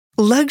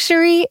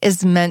Luxury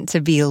is meant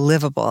to be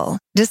livable.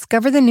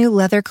 Discover the new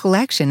leather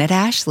collection at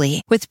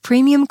Ashley with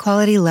premium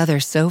quality leather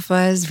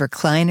sofas,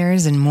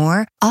 recliners, and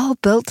more, all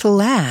built to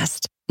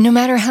last. No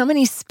matter how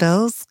many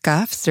spills,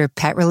 scuffs, or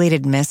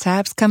pet-related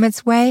mishaps come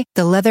its way,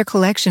 the leather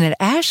collection at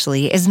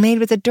Ashley is made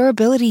with the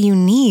durability you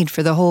need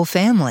for the whole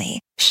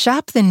family.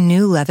 Shop the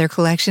new leather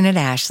collection at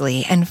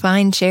Ashley and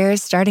find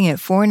chairs starting at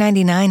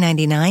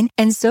 $499.99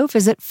 and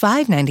sofas at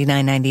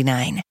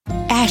 $599.99.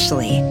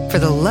 Ashley, for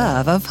the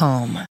love of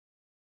home.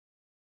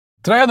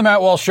 Today on the Matt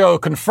Walsh Show,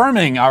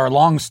 confirming our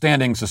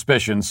long-standing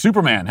suspicions,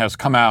 Superman has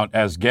come out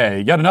as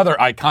gay. Yet another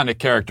iconic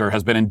character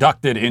has been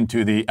inducted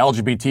into the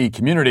LGBT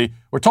community.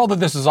 We're told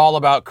that this is all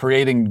about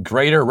creating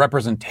greater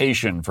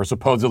representation for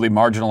supposedly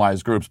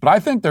marginalized groups. But I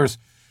think there's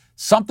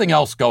something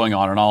else going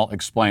on, and I'll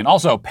explain.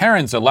 Also,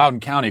 parents at Loudoun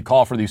County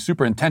call for the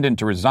superintendent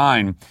to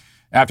resign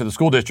after the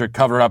school district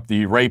covered up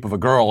the rape of a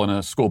girl in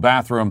a school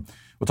bathroom.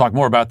 We'll talk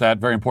more about that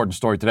very important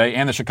story today.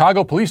 And the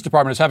Chicago Police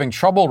Department is having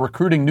trouble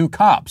recruiting new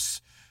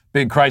cops.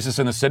 Big crisis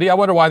in the city. I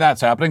wonder why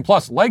that's happening.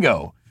 Plus,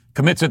 Lego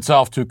commits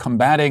itself to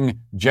combating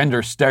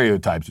gender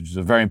stereotypes, which is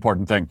a very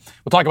important thing.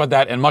 We'll talk about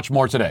that and much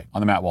more today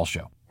on The Matt Walsh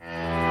Show.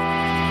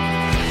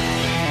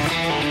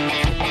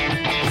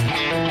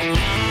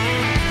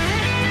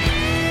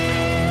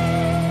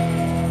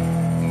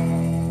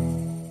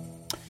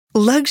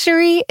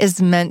 Luxury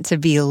is meant to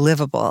be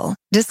livable.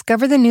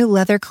 Discover the new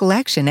leather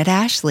collection at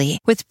Ashley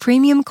with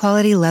premium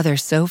quality leather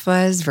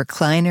sofas,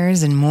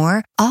 recliners, and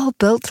more, all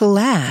built to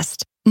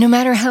last. No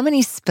matter how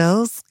many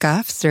spills,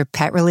 scuffs, or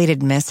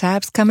pet-related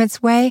mishaps come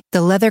its way,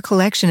 the leather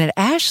collection at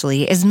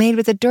Ashley is made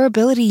with the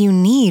durability you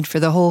need for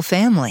the whole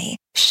family.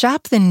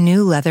 Shop the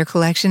new leather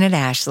collection at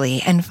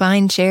Ashley and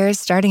find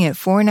chairs starting at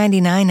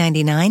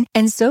 $499.99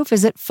 and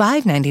sofas at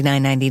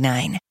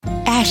 $599.99.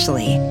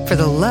 Ashley, for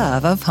the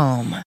love of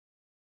home.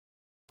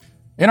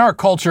 In our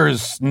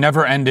culture's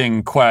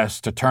never-ending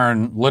quest to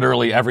turn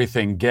literally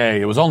everything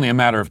gay, it was only a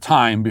matter of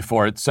time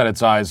before it set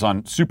its eyes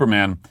on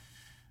Superman.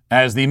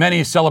 As the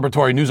many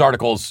celebratory news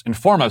articles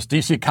inform us,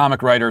 DC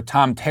comic writer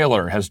Tom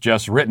Taylor has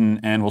just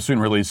written and will soon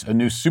release a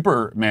new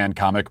Superman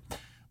comic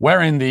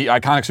wherein the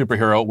iconic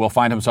superhero will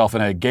find himself in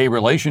a gay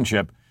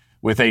relationship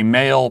with a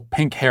male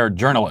pink-haired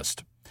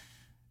journalist.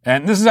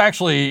 And this is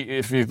actually,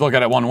 if you look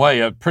at it one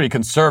way, a pretty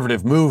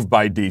conservative move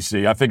by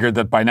DC. I figured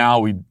that by now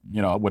we,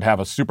 would have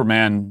a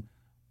Superman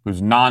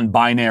who's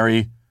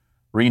non-binary,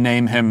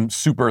 rename him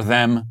Super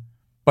Them.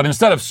 But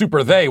instead of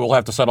Super They, we'll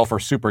have to settle for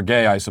Super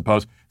Gay, I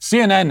suppose.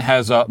 CNN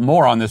has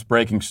more on this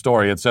breaking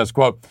story. It says,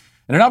 quote,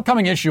 in an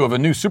upcoming issue of a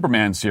new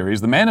Superman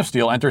series, the Man of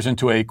Steel enters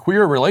into a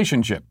queer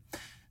relationship.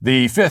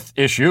 The 5th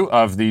issue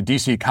of the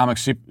DC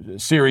Comics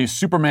series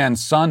Superman,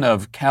 Son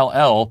of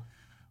Kal-El,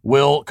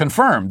 will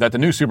confirm that the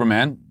new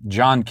Superman,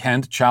 John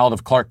Kent, child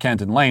of Clark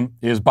Kent and Lane,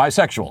 is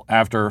bisexual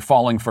after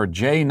falling for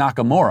Jay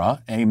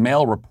Nakamura, a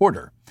male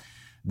reporter.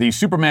 The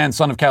Superman,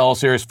 Son of Kal-El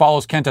series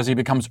follows Kent as he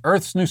becomes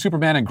Earth's new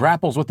Superman and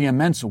grapples with the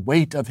immense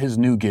weight of his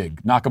new gig.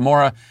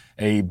 Nakamura,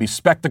 a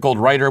bespectacled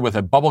writer with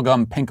a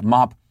bubblegum pink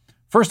mop,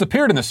 first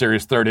appeared in the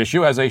series' 3rd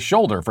issue as a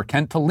shoulder for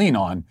Kent to lean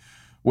on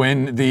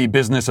when the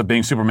business of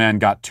being Superman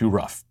got too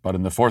rough. But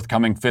in the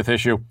forthcoming 5th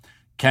issue,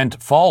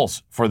 Kent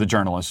falls for the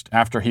journalist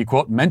after he,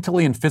 quote,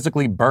 mentally and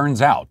physically burns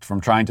out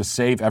from trying to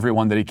save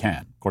everyone that he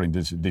can, according to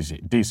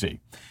DC.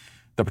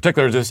 The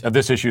particulars of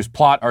this issue's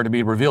plot are to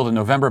be revealed in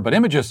November, but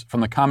images from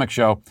the comic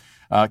show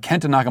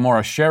Kent and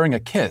Nakamura sharing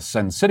a kiss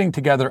and sitting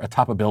together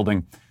atop a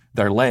building,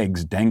 their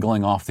legs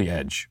dangling off the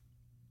edge.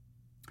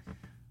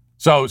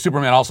 So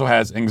Superman also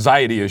has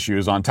anxiety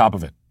issues on top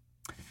of it.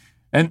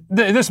 And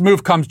this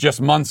move comes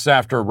just months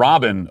after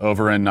Robin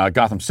over in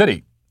Gotham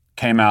City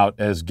came out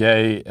as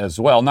gay as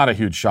well. Not a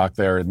huge shock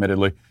there,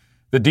 admittedly.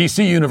 The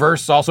DC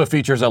universe also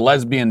features a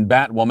lesbian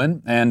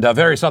Batwoman and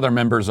various other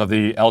members of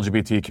the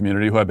LGBT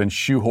community who have been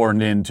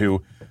shoehorned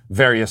into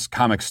various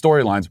comic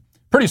storylines.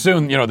 Pretty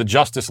soon, the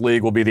Justice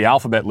League will be the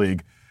Alphabet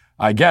League,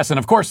 I guess. And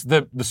of course,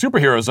 the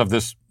superheroes of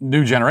this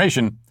new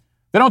generation,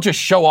 they don't just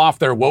show off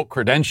their woke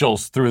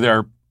credentials through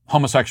their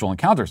homosexual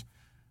encounters.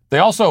 They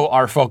also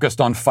are focused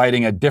on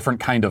fighting a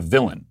different kind of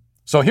villain.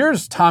 So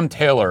here's Tom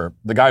Taylor,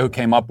 the guy who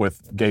came up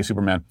with Gay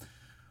Superman,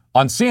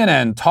 on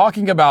CNN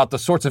talking about the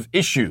sorts of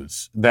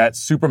issues that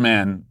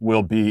Superman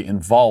will be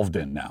involved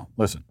in now.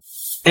 Listen.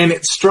 And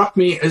it struck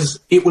me as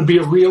it would be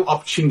a real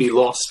opportunity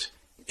lost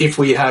if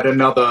we had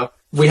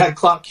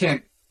Clark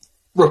Kent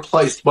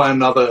replaced by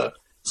another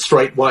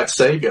straight white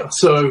savior.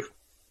 So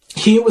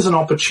here was an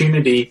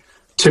opportunity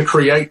to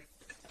create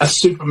a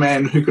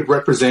Superman who could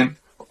represent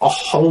a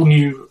whole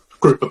new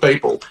group of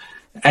people.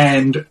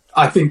 And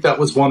I think that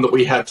was one that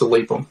we had to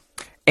leap on.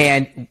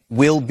 And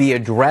we'll be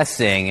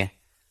addressing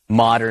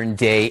modern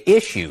day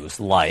issues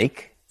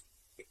like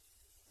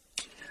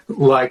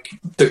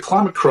the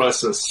climate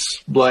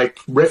crisis, like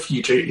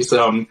refugees.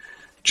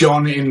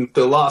 John in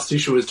the last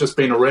issue has just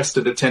been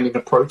arrested attending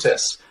a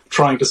protest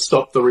trying to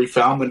stop the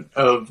refoulement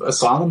of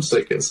asylum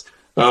seekers.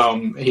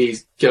 He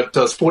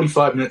does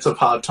 45 minutes of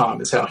hard time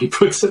is how he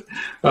puts it.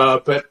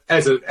 But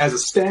as a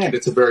stand,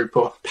 it's a very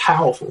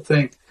powerful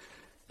thing.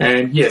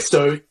 And yeah,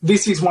 so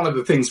this is one of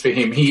the things for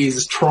him. He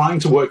is trying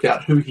to work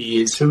out who he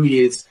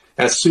is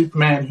as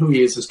Superman, who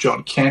he is as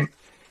John Kent.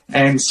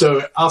 And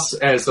so us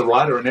as the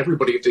writer and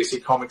everybody at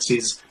DC Comics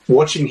is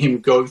watching him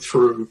go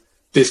through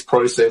this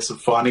process of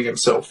finding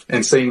himself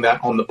and seeing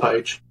that on the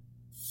page.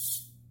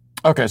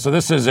 Okay, so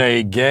this is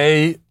a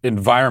gay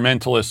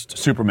environmentalist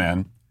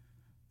Superman.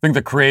 I think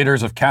the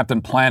creators of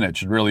Captain Planet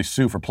should really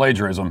sue for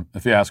plagiarism,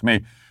 if you ask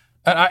me.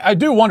 And I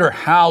do wonder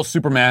how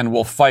Superman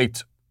will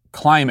fight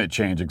climate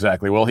change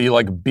exactly. Will he,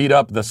 beat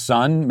up the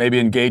sun, maybe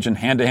engage in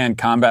hand-to-hand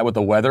combat with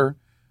the weather,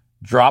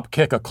 drop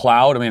kick a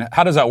cloud? I mean,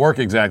 how does that work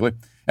exactly?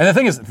 And the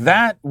thing is,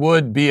 that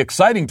would be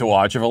exciting to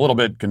watch, if a little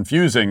bit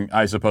confusing,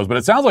 I suppose. But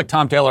it sounds like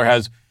Tom Taylor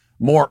has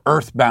more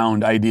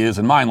earthbound ideas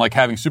in mind, like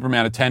having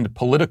Superman attend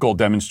political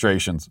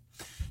demonstrations.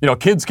 You know,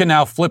 kids can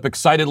now flip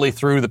excitedly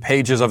through the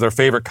pages of their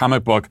favorite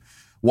comic book,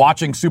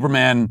 watching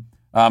Superman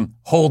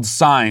hold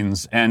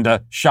signs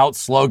and shout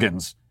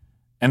slogans,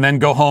 and then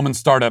go home and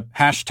start a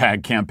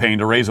hashtag campaign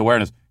to raise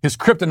awareness. His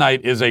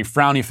kryptonite is a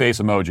frowny face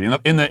emoji.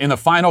 In the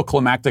final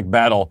climactic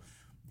battle,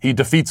 he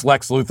defeats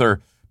Lex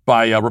Luthor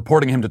by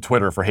reporting him to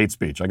Twitter for hate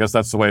speech. I guess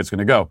that's the way it's going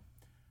to go.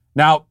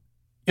 Now,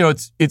 you know,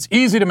 it's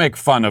easy to make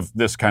fun of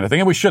this kind of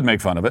thing, and we should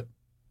make fun of it.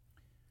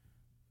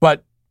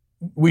 But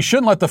we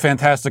shouldn't let the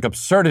fantastic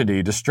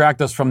absurdity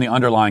distract us from the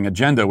underlying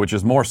agenda, which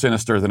is more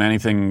sinister than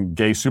anything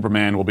gay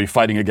Superman will be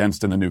fighting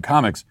against in the new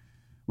comics.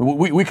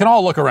 We can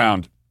all look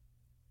around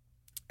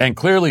and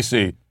clearly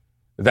see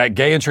that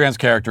gay and trans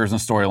characters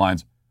and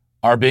storylines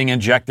are being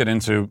injected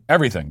into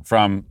everything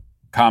from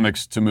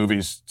comics to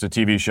movies to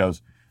TV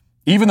shows.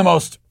 Even the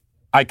most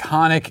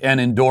iconic and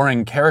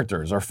enduring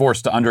characters are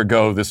forced to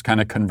undergo this kind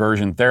of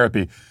conversion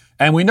therapy.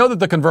 And we know that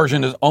the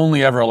conversion is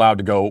only ever allowed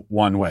to go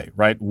one way,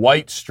 right?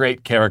 White,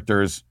 straight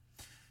characters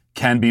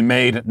can be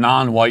made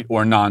non-white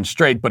or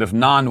non-straight, but if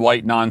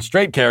non-white,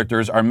 non-straight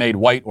characters are made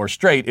white or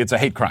straight, it's a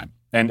hate crime.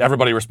 And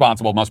everybody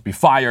responsible must be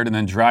fired and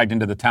then dragged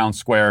into the town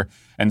square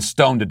and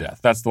stoned to death.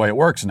 That's the way it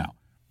works now.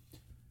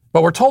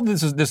 But we're told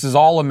this is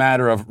all a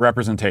matter of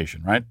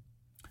representation, right?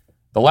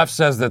 The left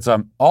says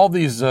that all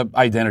these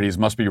identities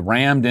must be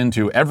rammed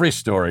into every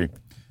story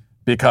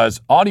because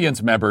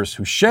audience members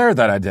who share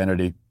that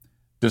identity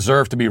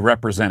deserve to be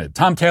represented.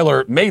 Tom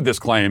Taylor made this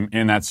claim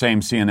in that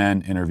same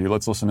CNN interview.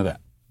 Let's listen to that.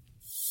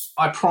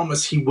 I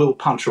promise he will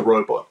punch a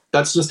robot.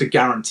 That's just a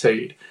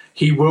guaranteed.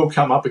 He will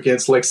come up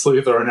against Lex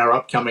Luthor in our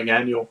upcoming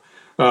annual.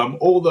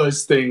 All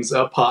those things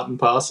are part and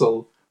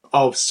parcel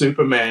of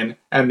Superman,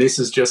 and this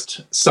is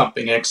just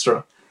something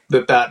extra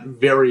that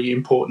very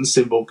important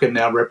symbol can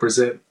now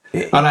represent.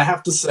 And I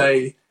have to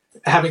say,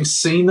 having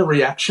seen the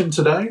reaction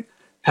today,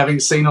 having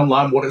seen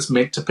online what it's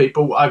meant to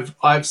people,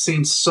 I've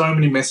seen so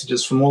many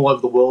messages from all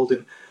over the world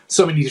in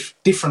so many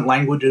different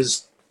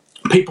languages,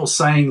 people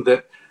saying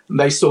that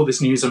they saw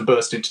this news and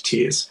burst into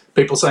tears.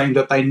 People saying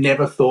that they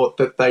never thought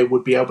that they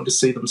would be able to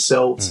see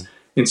themselves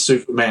in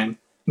Superman.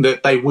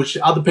 That they wish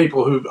older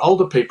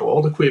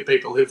queer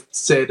people who've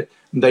said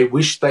they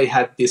wish they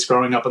had this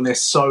growing up, and they're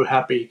so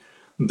happy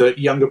that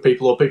younger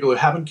people or people who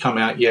haven't come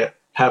out yet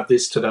have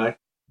this today.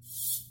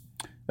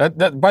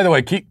 That, by the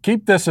way,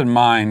 keep this in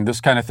mind,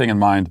 this kind of thing in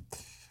mind,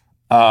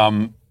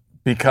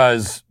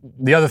 because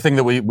the other thing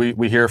that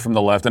we hear from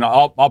the left, and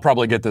I'll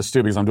probably get this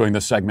too because I'm doing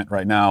this segment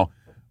right now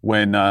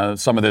when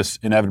some of this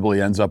inevitably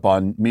ends up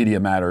on Media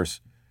Matters.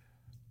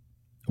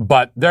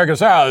 But there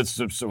goes,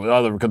 it's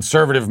other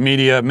conservative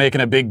media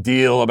making a big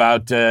deal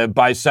about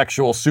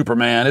bisexual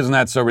Superman. Isn't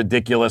that so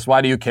ridiculous?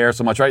 Why do you care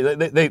so much? Right?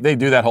 They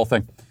do that whole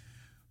thing.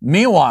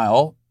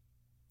 Meanwhile,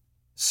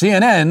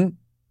 CNN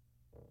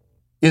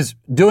is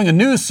doing a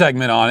news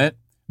segment on it,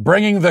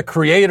 bringing the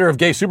creator of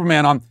Gay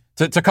Superman on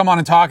to come on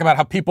and talk about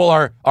how people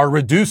are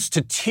reduced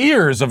to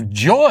tears of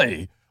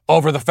joy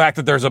over the fact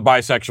that there's a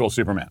bisexual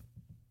Superman.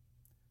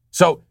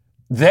 So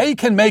they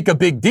can make a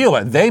big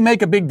deal. They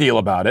make a big deal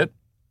about it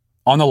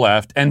on the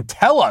left and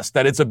tell us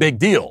that it's a big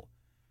deal.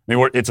 I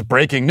mean, it's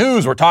breaking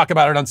news. We're talking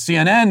about it on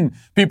CNN.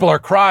 People are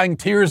crying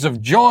tears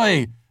of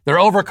joy. They're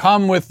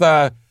overcome with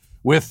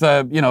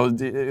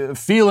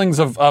feelings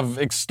of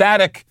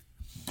ecstatic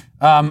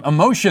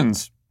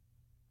emotions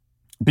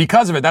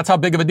because of it. That's how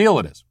big of a deal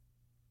it is.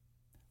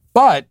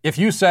 But if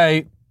you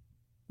say,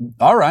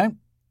 all right,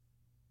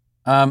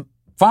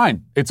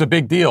 fine, it's a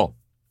big deal.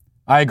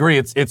 I agree.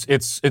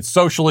 It's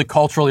socially,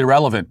 culturally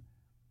relevant.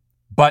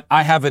 But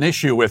I have an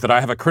issue with it.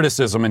 I have a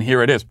criticism, and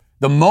here it is.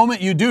 The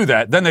moment you do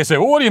that, then they say,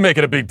 well, what are you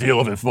making a big deal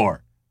of it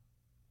for?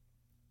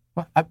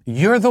 Well,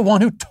 you're the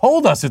one who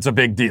told us it's a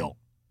big deal.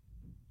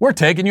 We're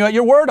taking you at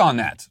your word on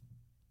that.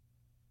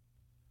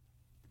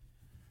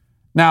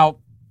 Now,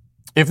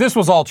 if this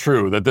was all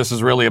true, that this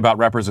is really about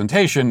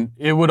representation,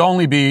 it would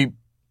only be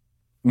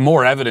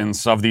more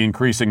evidence of the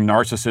increasing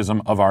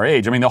narcissism of our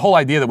age. I mean, the whole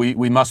idea that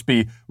we must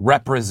be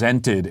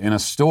represented in a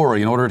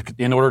story in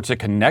order to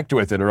connect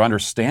with it or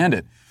understand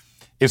it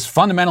is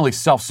fundamentally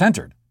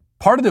self-centered.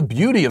 Part of the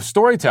beauty of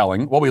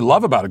storytelling, what we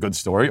love about a good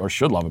story, or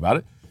should love about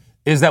it,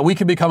 is that we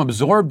can become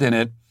absorbed in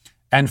it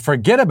and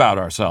forget about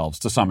ourselves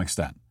to some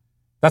extent.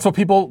 That's what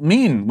people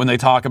mean when they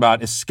talk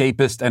about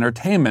escapist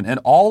entertainment. And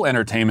all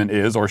entertainment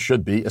is, or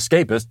should be,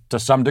 escapist to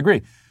some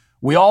degree.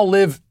 We all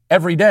live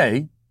every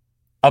day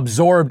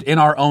absorbed in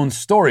our own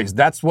stories.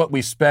 That's what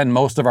we spend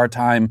most of our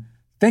time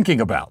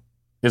thinking about,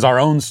 is our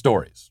own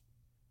stories.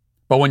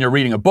 But when you're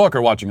reading a book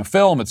or watching a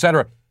film,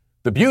 etc.,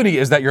 the beauty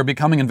is that you're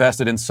becoming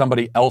invested in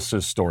somebody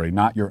else's story,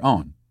 not your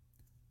own.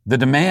 The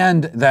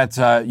demand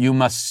that you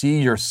must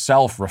see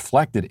yourself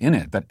reflected in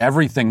it, that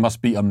everything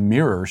must be a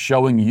mirror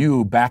showing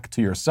you back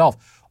to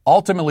yourself,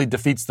 ultimately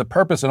defeats the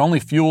purpose and only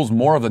fuels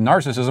more of the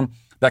narcissism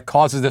that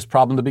causes this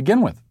problem to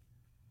begin with.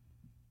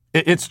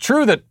 It's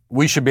true that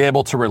we should be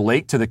able to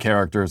relate to the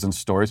characters and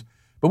stories,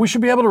 but we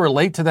should be able to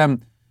relate to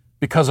them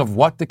because of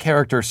what the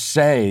characters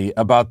say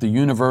about the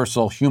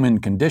universal human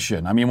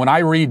condition. I mean, when I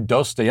read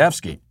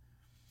Dostoevsky,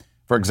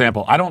 for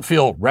example, I don't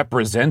feel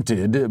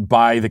represented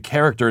by the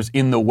characters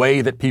in the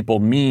way that people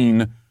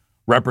mean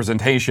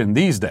representation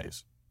these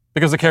days,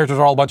 because the characters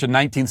are all a bunch of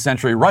 19th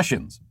century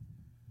Russians.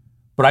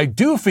 But I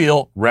do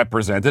feel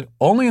represented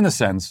only in the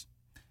sense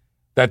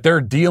that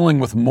they're dealing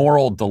with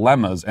moral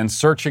dilemmas and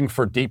searching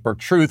for deeper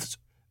truths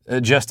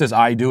just as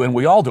I do and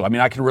we all do. I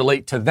mean, I can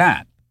relate to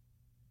that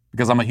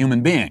because I'm a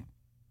human being.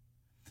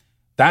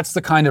 That's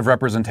the kind of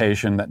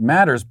representation that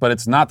matters, but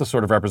it's not the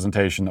sort of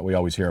representation that we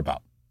always hear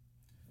about.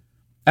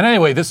 And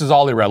anyway, this is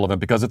all irrelevant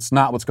because it's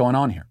not what's going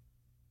on here.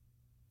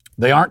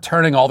 They aren't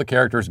turning all the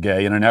characters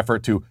gay in an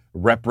effort to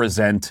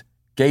represent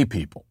gay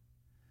people.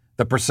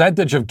 The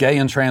percentage of gay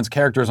and trans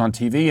characters on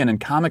TV and in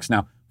comics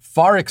now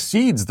far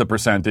exceeds the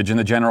percentage in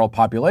the general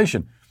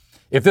population.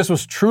 If this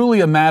was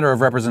truly a matter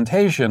of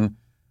representation,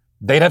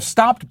 they'd have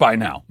stopped by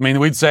now. I mean,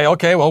 we'd say,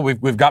 okay, well,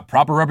 we've got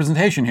proper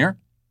representation here.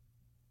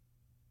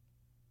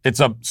 It's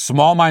a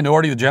small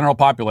minority of the general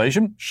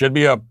population, should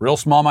be a real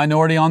small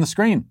minority on the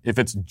screen if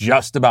it's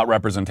just about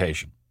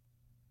representation.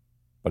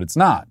 But it's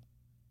not.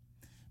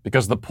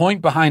 Because the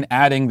point behind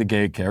adding the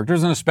gay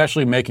characters, and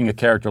especially making a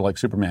character like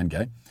Superman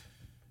gay,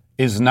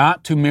 is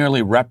not to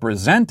merely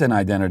represent an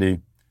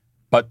identity,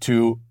 but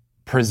to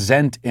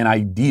present an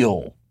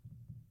ideal.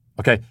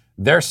 Okay,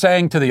 they're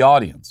saying to the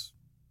audience,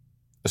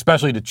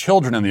 especially to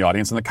children in the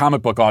audience, and the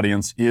comic book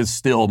audience is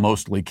still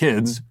mostly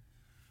kids,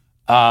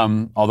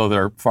 although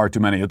there are far too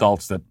many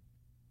adults that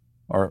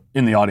are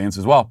in the audience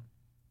as well.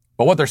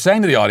 But what they're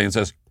saying to the audience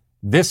is,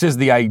 this is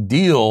the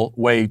ideal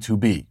way to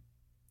be.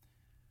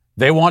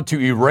 They want to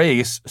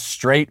erase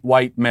straight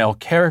white male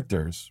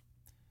characters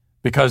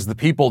because the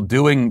people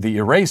doing the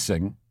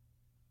erasing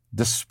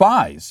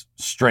despise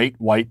straight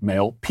white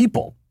male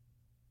people.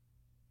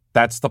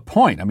 That's the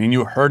point. I mean,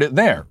 you heard it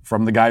there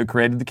from the guy who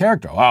created the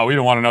character. Oh, we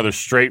don't want another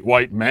straight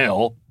white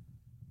male.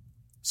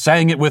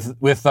 Saying it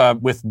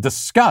with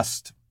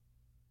disgust.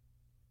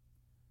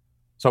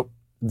 So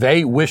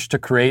they wish to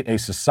create a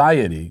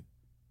society.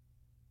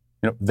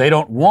 They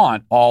don't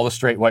want all the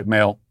straight white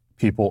male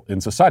people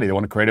in society. They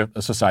want to create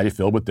a society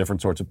filled with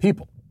different sorts of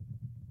people.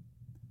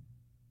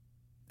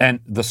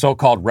 And the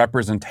so-called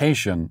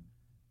representation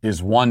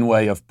is one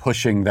way of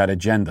pushing that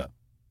agenda.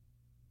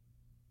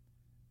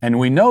 And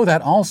we know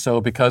that also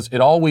because it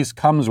always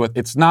comes with,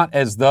 it's not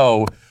as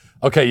though,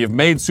 okay, you've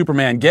made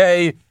Superman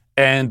gay,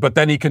 but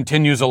then he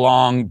continues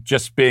along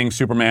just being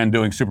Superman,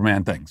 doing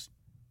Superman things.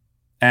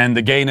 And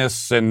the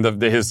gayness and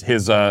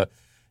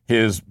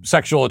his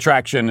sexual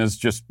attraction is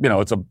just,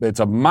 it's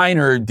a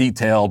minor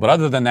detail. But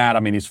other than that, I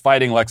mean, he's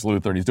fighting Lex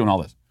Luthor and he's doing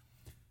all this.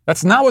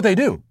 That's not what they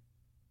do.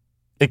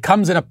 It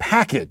comes in a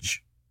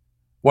package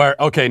where,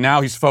 okay,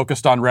 now he's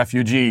focused on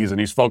refugees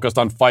and he's focused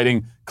on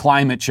fighting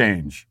climate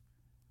change.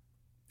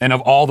 And of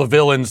all the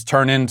villains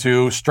turn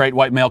into straight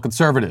white male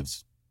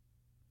conservatives.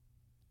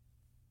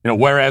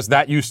 Whereas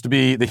that used to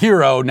be the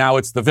hero, now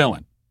it's the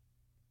villain.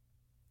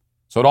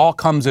 So it all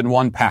comes in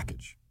one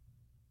package.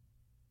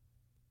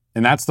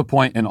 And that's the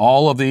point in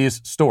all of these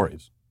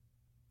stories.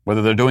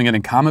 Whether they're doing it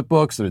in comic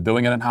books, or they're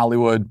doing it in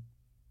Hollywood,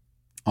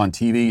 on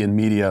TV and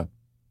media,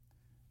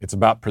 it's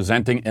about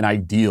presenting an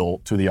ideal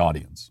to the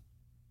audience.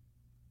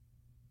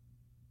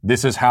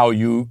 This is how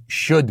you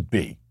should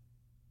be.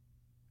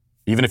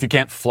 Even if you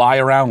can't fly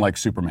around like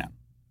Superman.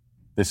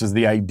 This is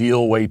the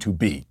ideal way to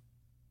be.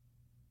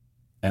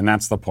 And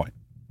that's the point.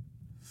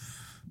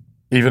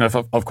 Even if,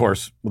 of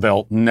course,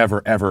 they'll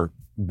never, ever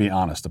be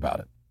honest about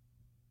it.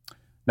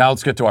 Now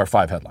let's get to our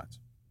 5 headlines.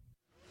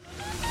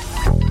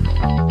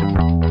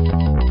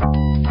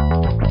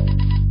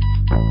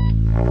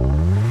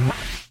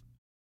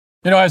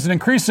 As an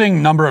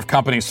increasing number of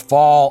companies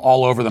fall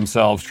all over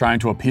themselves trying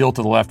to appeal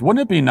to the left,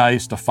 wouldn't it be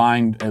nice to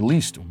find at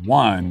least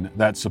one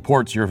that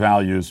supports your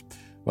values?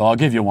 Well, I'll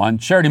give you one.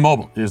 Charity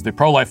Mobile is the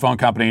pro-life phone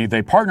company.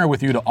 They partner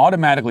with you to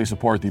automatically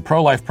support the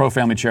pro-life,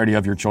 pro-family charity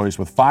of your choice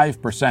with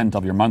 5%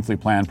 of your monthly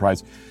plan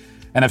price,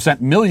 and have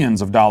sent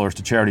millions of dollars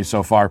to charity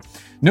so far.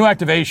 New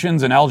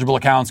activations and eligible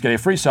accounts get a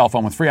free cell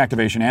phone with free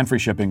activation and free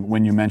shipping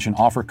when you mention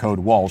offer code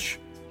Walsh.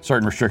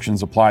 Certain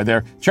restrictions apply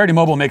there. Charity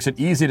Mobile makes it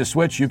easy to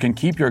switch. You can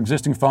keep your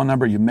existing phone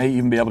number. You may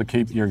even be able to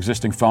keep your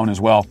existing phone as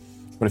well.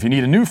 But if you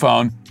need a new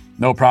phone,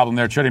 No problem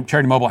there.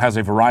 Charity Mobile has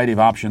a variety of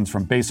options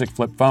from basic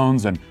flip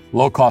phones and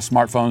low-cost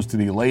smartphones to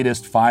the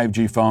latest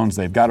 5G phones.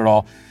 They've got it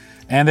all.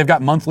 And they've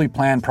got monthly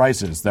plan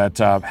prices that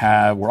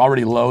were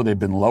already low. They've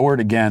been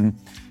lowered again.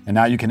 And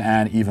now you can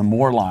add even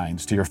more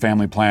lines to your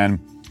family plan.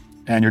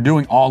 And you're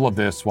doing all of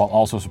this while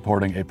also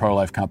supporting a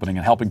pro-life company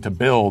and helping to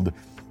build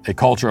a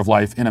culture of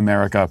life in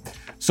America.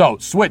 So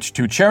switch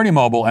to Charity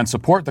Mobile and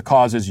support the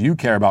causes you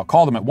care about.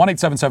 Call them at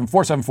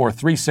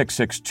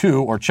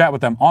 1-877-474-3662 or chat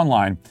with them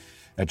online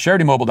at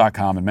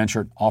CharityMobile.com and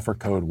mention offer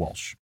code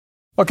Walsh.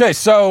 Okay,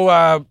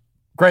 so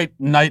great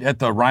night at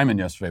the Ryman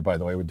yesterday, by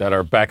the way. We did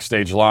our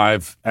backstage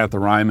live at the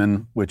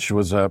Ryman, which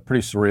was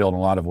pretty surreal in a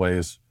lot of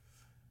ways.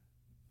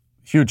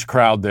 Huge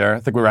crowd there. I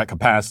think we were at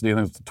capacity. I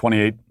think it was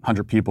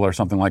 2,800 people or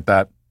something like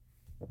that.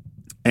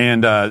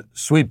 And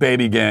Sweet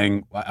Baby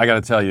Gang, I got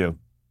to tell you,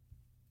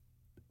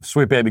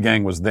 Sweet Baby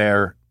Gang was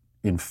there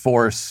in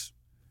force.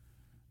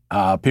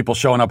 People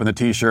showing up in the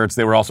T-shirts.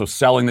 They were also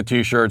selling the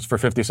T-shirts for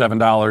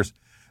 $57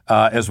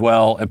 as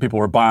well, and people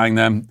were buying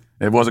them.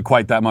 It wasn't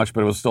quite that much,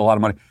 but it was still a lot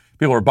of money.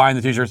 People were buying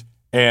the T-shirts,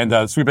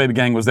 and Sweet Baby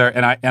Gang was there.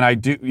 And I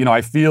do, I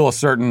feel a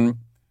certain.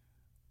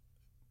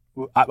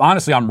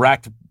 Honestly, I'm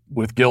racked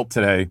with guilt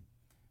today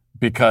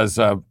because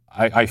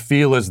I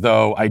feel as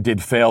though I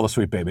did fail the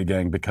Sweet Baby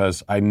Gang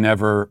because I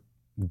never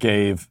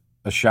gave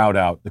a shout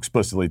out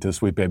explicitly to the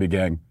Sweet Baby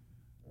Gang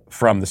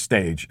from the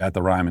stage at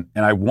the Ryman.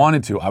 And I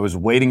wanted to. I was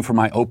waiting for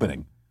my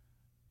opening,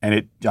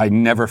 and I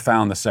never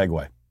found the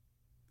segue.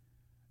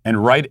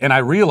 And I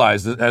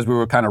realized that as we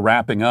were kind of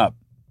wrapping up,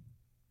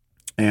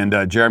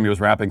 and Jeremy was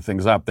wrapping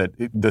things up, that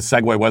the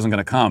segue wasn't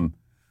going to come.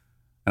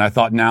 And I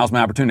thought, now's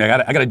my opportunity.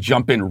 I got to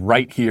jump in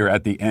right here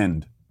at the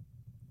end.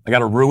 I got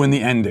to ruin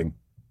the ending.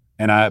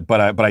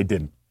 But I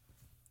didn't.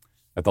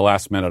 At the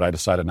last minute, I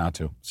decided not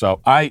to. So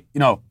I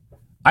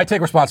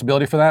take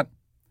responsibility for that.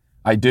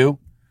 I do.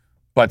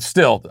 But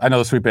still, I know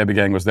the Sweet Baby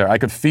Gang was there. I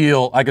could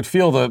feel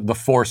the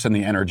force and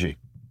the energy.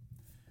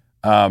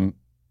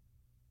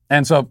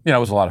 And so, it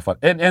was a lot of fun.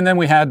 And then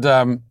we had,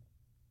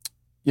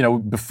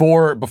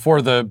 before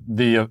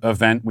the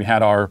event, we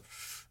had our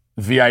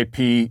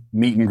VIP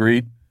meet and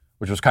greet,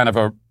 which was kind of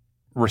a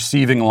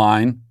receiving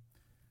line.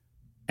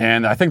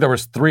 And I think there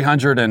was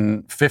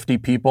 350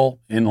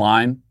 people in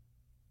line.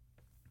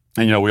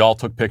 And, we all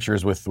took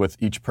pictures with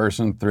each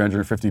person,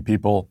 350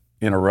 people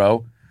in a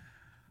row.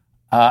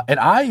 And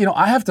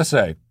I have to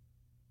say,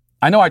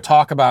 I know I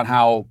talk about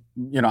how,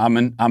 I'm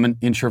an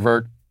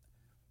introvert.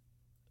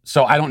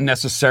 So I don't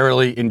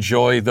necessarily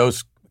enjoy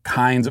those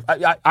kinds of.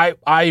 I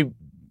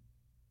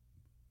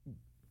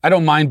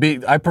don't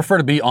mind I prefer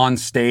to be on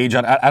stage.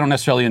 I don't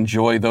necessarily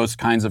enjoy those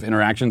kinds of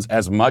interactions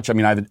as much. I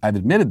mean, I've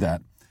admitted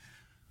that,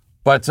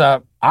 but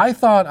I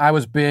thought I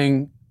was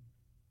being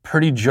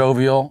pretty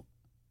jovial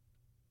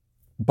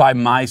by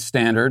my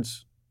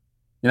standards.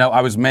 I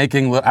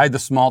had the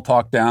small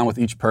talk down with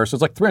each person.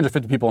 It's like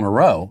 350 people in a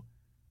row,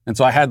 and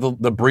so I had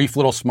the brief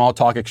little small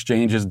talk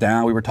exchanges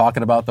down. We were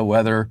talking about the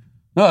weather.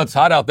 No, it's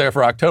hot out there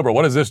for October.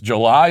 What is this,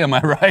 July? Am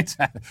I right?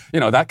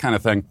 That kind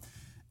of thing.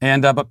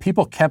 And but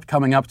people kept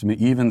coming up to me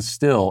even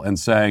still and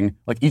saying,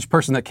 like each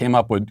person that came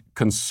up would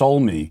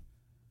console me,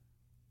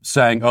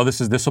 saying, "Oh,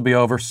 this will be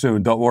over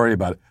soon. Don't worry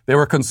about it." They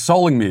were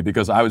consoling me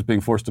because I was being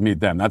forced to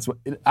meet them. That's what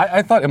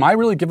I thought. Am I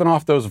really giving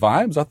off those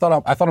vibes? I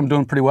thought I'm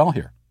doing pretty well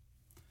here.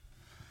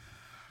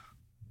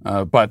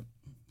 But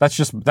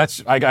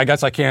I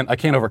guess I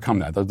can't overcome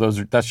that.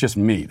 That's just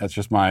me.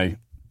 That's my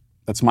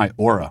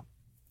aura.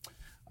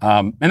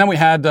 And then we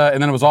had,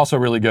 and then it was also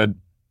really good.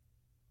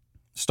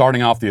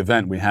 Starting off the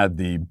event, we had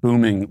the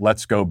booming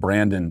 "Let's Go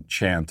Brandon"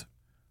 chant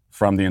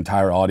from the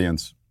entire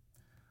audience,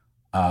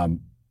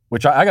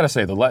 which I got to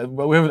say,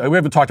 we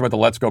haven't talked about the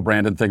 "Let's Go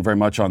Brandon" thing very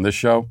much on this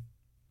show.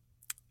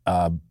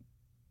 I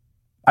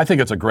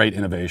think it's a great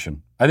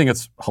innovation. I think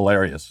it's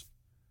hilarious.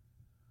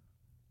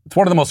 It's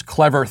one of the most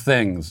clever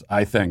things,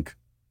 I think,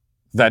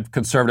 that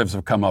conservatives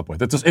have come up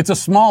with. It's a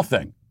small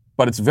thing.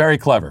 But it's very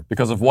clever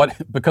because of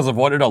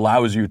what it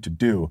allows you to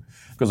do.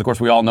 Because, of course,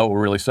 we all know what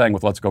we're really saying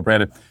with "Let's Go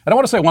Brandon." And I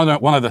want to say one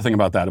other thing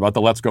about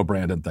the "Let's Go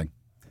Brandon" thing.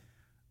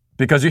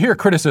 Because you hear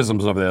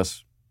criticisms of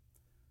this,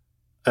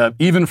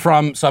 even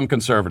from some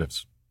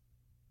conservatives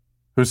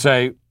who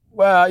say,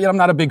 well, I'm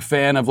not a big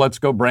fan of "Let's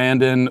Go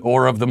Brandon"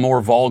 or of the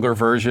more vulgar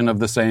version of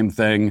the same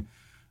thing.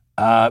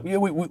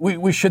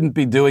 We shouldn't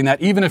be doing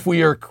that. Even if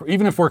we're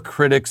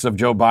critics of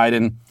Joe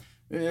Biden,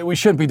 we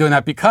shouldn't be doing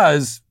that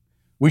because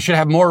we should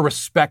have more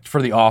respect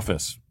for the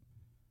office.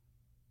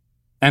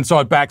 And so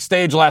at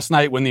backstage last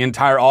night, when the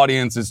entire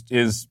audience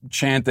is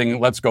chanting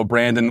 "Let's Go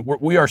Brandon,"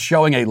 we are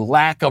showing a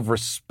lack of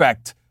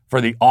respect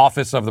for the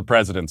office of the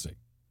presidency.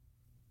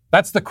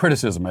 That's the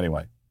criticism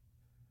anyway.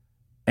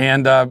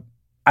 And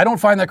I don't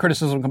find that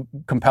criticism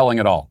compelling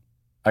at all,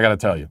 I got to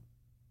tell you.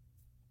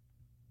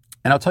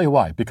 And I'll tell you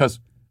why.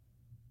 Because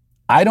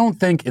I don't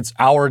think it's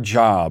our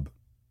job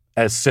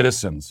as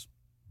citizens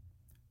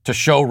to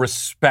show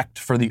respect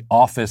for the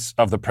office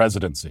of the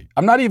presidency.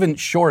 I'm not even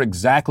sure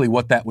exactly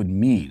what that would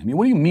mean. I mean,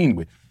 what do you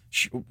mean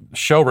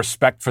show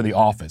respect for the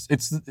office?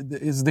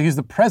 He's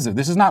the president.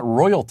 This is not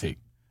royalty.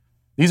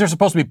 These are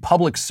supposed to be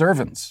public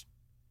servants.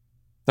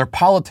 They're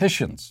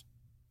politicians.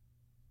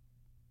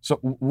 So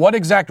what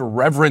exact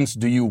reverence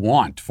do you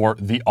want for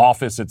the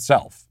office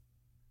itself?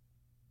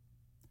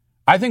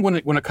 I think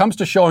when it comes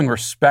to showing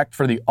respect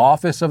for the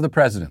office of the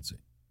presidency,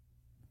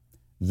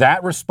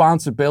 that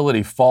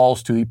responsibility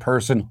falls to the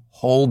person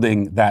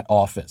holding that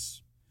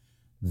office.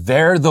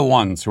 They're the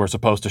ones who are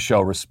supposed to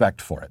show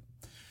respect for it.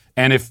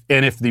 And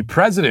if the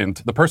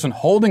president, the person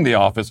holding the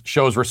office,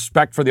 shows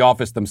respect for the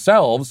office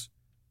themselves,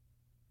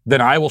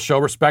 then I will show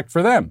respect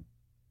for them.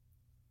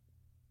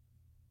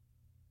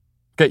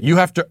 Okay, you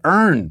have to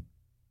earn.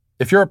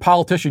 If you're a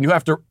politician, you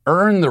have to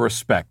earn the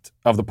respect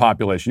of the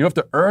population. You have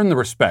to earn the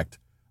respect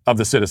of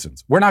the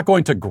citizens. We're not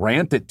going to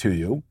grant it to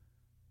you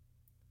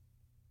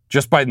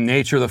just by the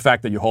nature of the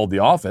fact that you hold the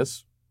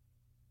office.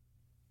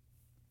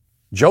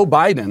 Joe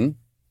Biden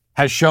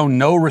has shown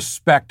no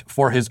respect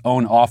for his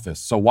own office,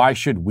 so why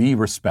should we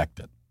respect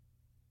it?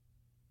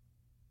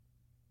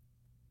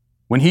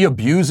 When he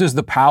abuses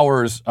the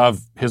powers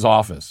of his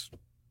office,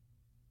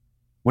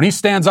 when he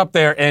stands up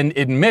there and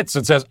admits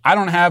and says, I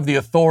don't have the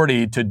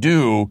authority to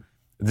do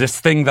this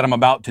thing that I'm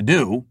about to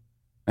do,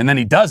 and then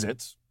he does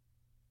it,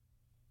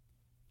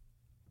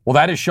 well,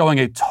 that is showing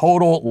a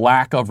total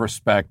lack of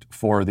respect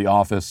for the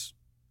office,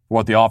 for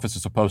what the office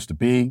is supposed to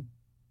be,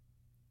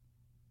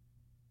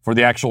 for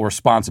the actual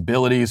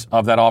responsibilities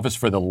of that office,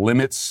 for the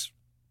limits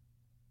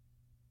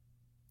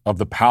of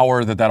the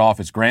power that that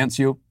office grants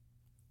you.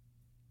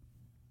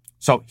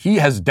 So he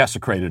has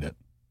desecrated it,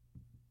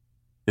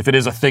 if it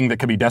is a thing that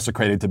can be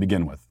desecrated to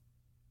begin with.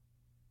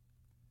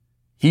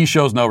 He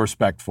shows no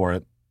respect for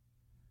it.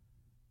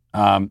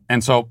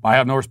 And so I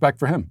have no respect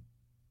for him.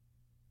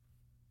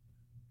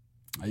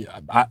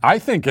 I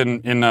think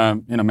in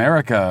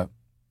America,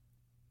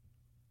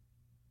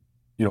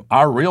 you know,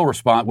 our real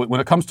response, when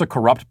it comes to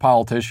corrupt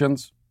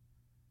politicians,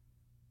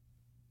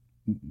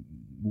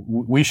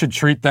 we should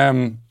treat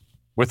them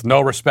with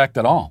no respect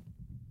at all.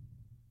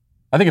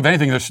 I think if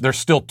anything, there's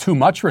still too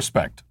much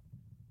respect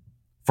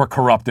for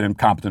corrupt and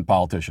incompetent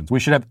politicians. We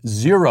should have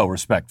zero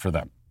respect for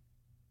them.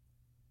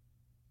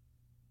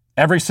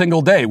 Every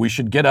single day, we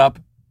should get up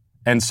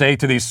and say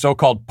to these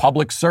so-called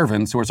public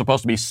servants who are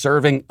supposed to be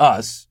serving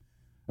us,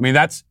 I mean,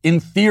 that's,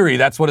 in theory,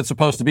 that's what it's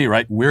supposed to be,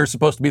 right? We're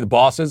supposed to be the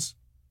bosses.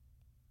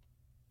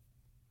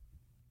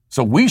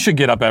 So we should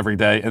get up every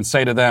day and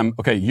say to them,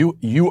 okay,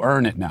 you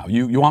earn it now.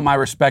 You want my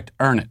respect,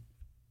 earn it.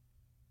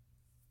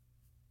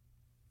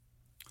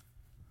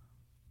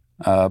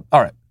 All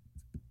right.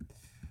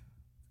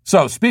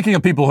 So speaking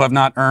of people who have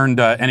not earned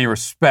any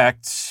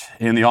respect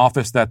in the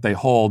office that they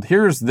hold,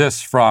 here's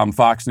this from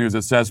Fox News.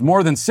 It says,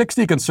 more than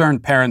 60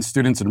 concerned parents,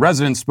 students, and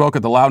residents spoke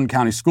at the Loudoun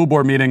County School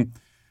Board meeting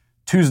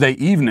Tuesday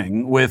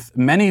evening, with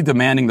many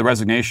demanding the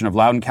resignation of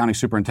Loudoun County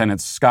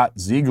Superintendent Scott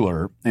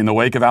Ziegler in the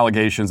wake of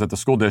allegations that the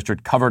school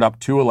district covered up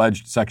 2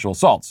 alleged sexual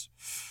assaults.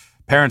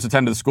 Parents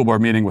attended the school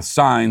board meeting with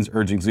signs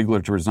urging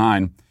Ziegler to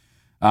resign.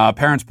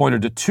 Parents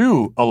pointed to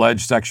 2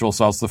 alleged sexual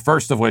assaults, the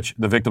first of which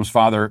the victim's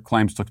father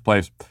claims took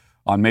place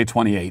on May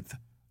 28th.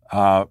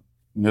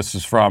 This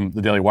is from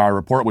the Daily Wire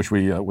report, which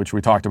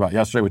we talked about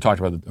yesterday. We talked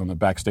about it on the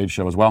Backstage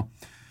show as well.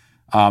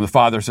 The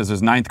father says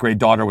his 9th grade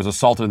daughter was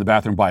assaulted in the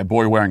bathroom by a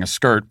boy wearing a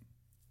skirt.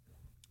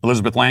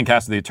 Elizabeth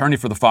Lancaster, the attorney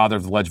for the father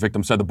of the alleged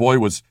victim, said the boy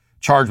was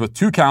charged with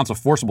 2 counts of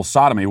forcible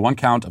sodomy, 1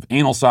 count of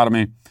anal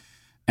sodomy,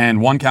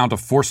 and 1 count of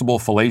forcible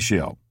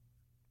fellatio.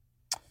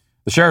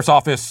 The sheriff's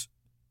office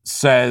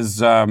says,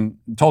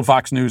 told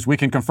Fox News, we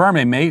can confirm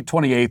a May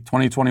 28,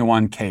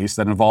 2021 case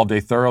that involved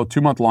a thorough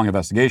 2-month-long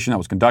investigation that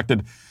was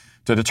conducted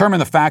to determine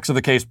the facts of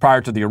the case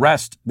prior to the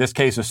arrest. This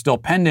case is still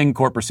pending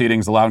court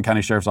proceedings. The Loudoun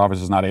County Sheriff's Office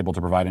is not able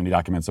to provide any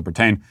documents that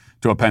pertain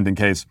to a pending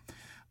case.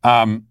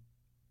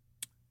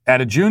 At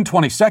a June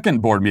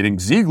 22nd board meeting,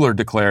 Ziegler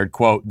declared,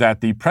 quote,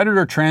 that the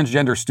predator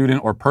transgender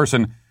student or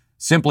person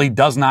simply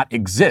does not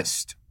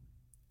exist,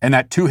 and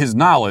that to his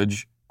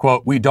knowledge,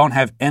 quote, we don't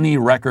have any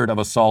record of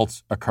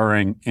assaults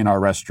occurring in our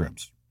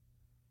restrooms.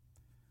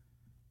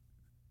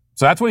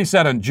 So that's what he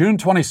said on June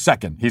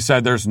 22nd. He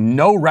said there's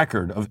no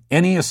record of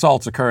any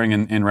assaults occurring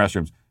in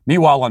restrooms.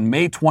 Meanwhile, on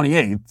May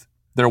 28th,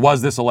 there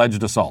was this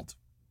alleged assault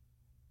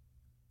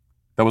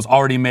that was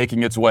already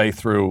making its way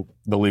through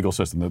the legal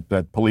system,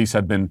 that police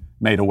had been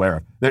made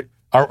aware of.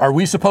 Are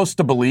we supposed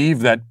to believe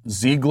that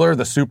Ziegler,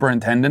 the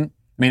superintendent,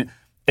 I mean,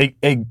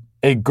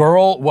 a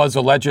girl was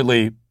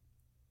allegedly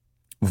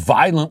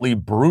violently,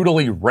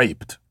 brutally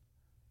raped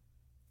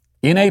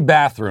in a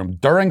bathroom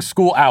during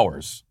school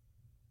hours,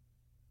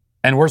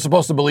 and we're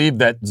supposed to believe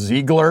that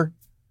Ziegler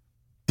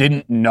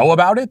didn't know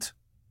about it?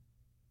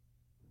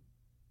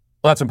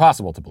 Well, that's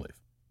impossible to believe.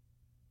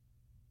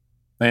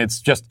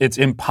 It's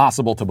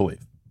impossible to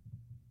believe.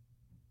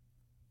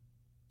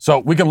 So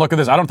we can look at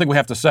this. I don't think we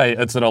have to say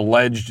it's an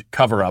alleged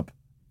cover-up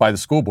by the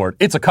school board.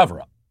 It's a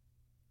cover-up.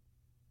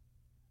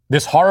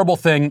 This horrible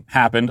thing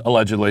happened,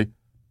 allegedly,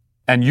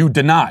 and you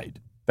denied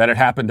that it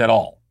happened at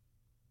all.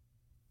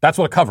 That's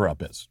what a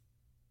cover-up is.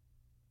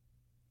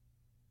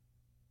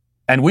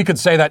 And we could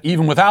say that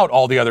even without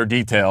all the other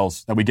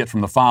details that we get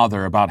from the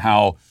father about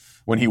how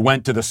when he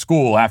went to the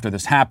school after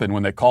this happened,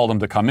 when they called him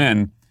to come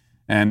in,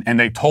 and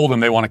they told him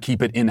they want to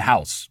keep it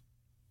in-house.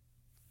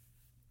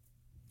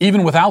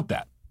 Even without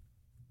that,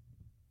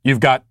 you've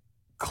got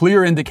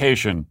clear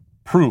indication,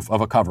 proof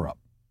of a cover-up.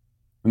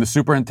 And the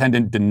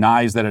superintendent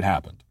denies that it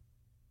happened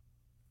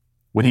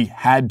when he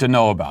had to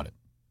know about it.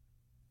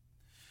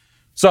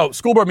 So,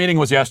 school board meeting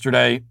was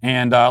yesterday,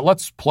 and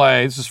let's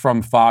play, this is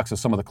from Fox,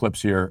 some of the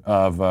clips here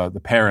of the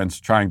parents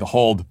trying to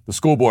hold the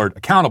school board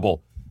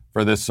accountable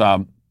for this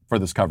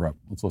cover-up.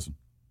 Let's listen.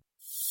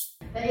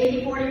 The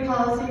 80-40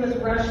 policy was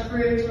rushed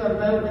through to a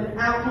vote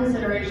without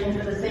consideration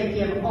for the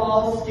safety of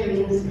all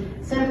students,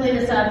 simply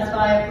to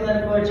satisfy a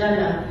political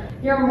agenda.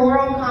 Your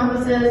moral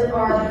compasses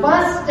are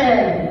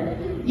busted.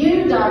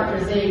 You,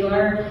 Dr.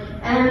 Ziegler,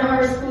 and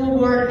our school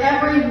board,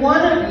 every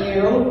one of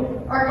you,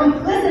 are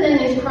complicit in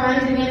these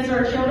crimes against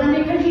our children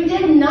because you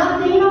did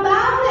nothing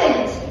about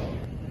it.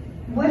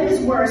 What is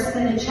worse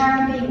than a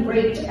child being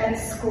raped at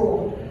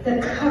school? The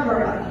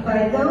cover-up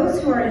by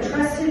those who are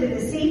entrusted with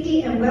the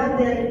safety and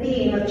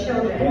well-being of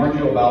children. I warned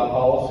you about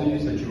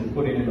policies that you were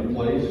putting into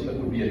place that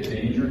would be a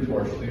danger to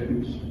our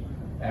students,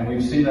 and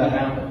we've seen that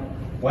happen.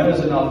 When is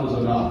enough?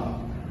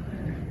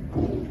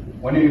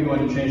 When are you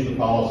going to change the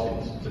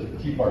policies to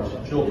keep our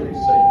children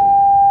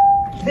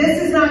safe?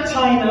 This is not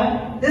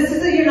China. This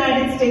is the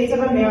United States of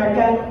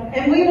America,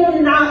 and we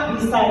will not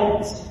be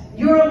silenced.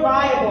 You're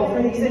liable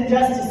for these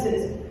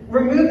injustices.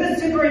 Remove the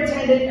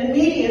superintendent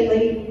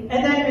immediately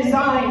and then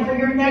resign for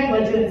your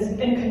negligence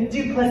and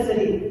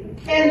duplicity.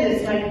 End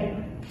this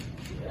nightmare.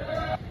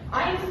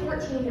 I am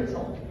 14 years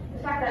old.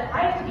 The fact that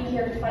I have to be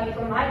here to fight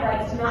for my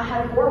rights to not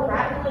have your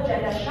radical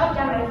agenda shoved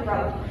down my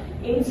throat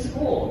in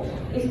school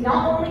is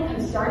not only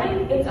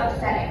concerning, it's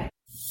upsetting.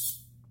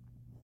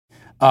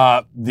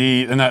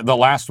 The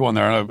last one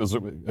there,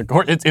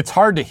 it's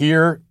hard to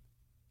hear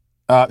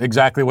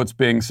exactly what's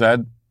being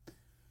said.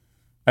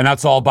 And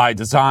that's all by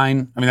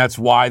design. I mean, that's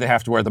why they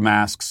have to wear the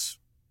masks.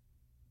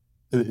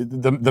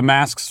 The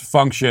masks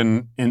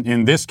function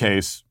in this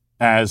case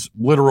as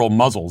literal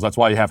muzzles. That's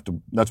why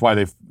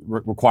they've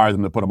required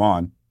them to put them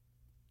on.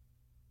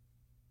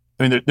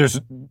 I mean,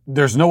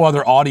 there's no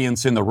other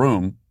audience in the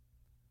room.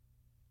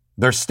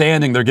 They're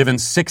standing, they're given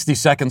 60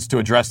 seconds to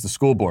address the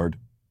school board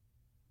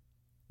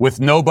with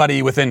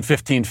nobody within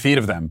 15 feet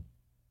of them.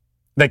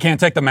 They can't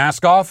take the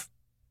mask off.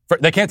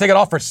 They can't take it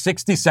off for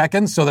 60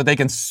 seconds so that they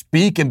can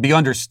speak and be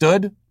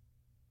understood.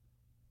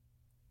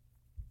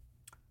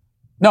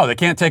 No, they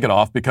can't take it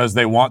off because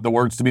they want the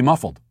words to be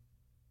muffled.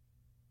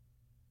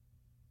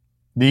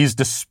 These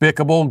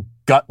despicable,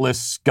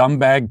 gutless,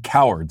 scumbag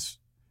cowards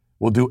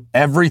will do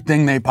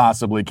everything they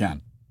possibly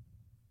can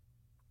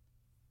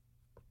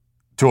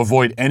to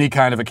avoid any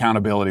kind of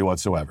accountability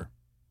whatsoever.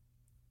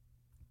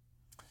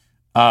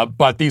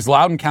 But these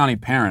Loudoun County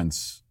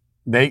parents,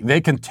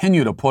 they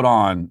continue to put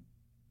on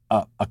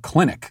a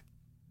clinic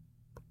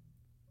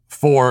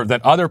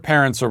that other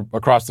parents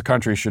across the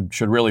country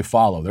should really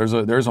follow.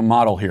 There's a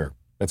model here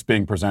that's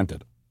being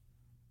presented.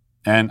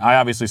 And I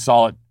obviously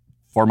saw it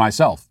for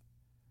myself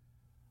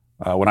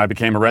when I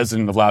became a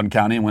resident of Loudoun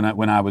County and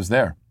when I was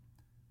there.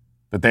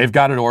 That they've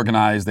got it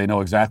organized, they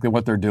know exactly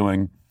what they're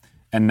doing.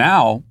 And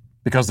now,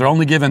 because they're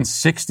only given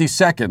 60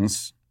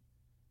 seconds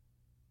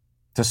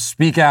to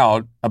speak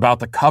out about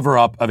the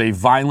cover-up of a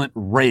violent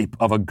rape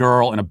of a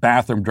girl in a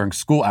bathroom during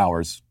school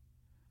hours,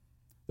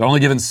 they're only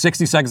given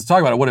 60 seconds to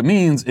talk about it. What it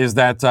means is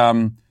that,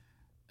 then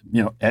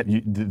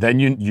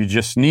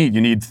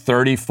you need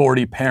 30,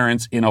 40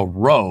 parents in a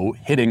row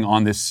hitting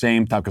on this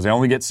same topic because they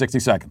only get 60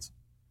 seconds.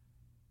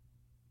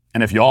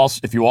 And if you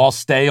all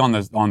stay on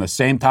the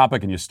same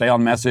topic and you stay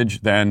on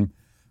message, then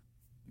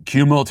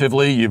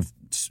cumulatively you've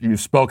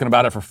spoken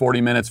about it for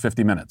 40 minutes,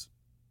 50 minutes.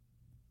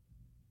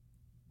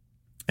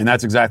 And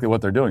that's exactly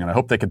what they're doing, and I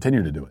hope they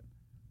continue to do it.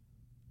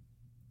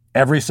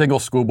 Every single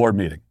school board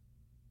meeting,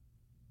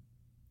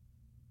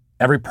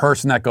 every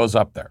person that goes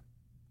up there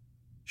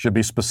should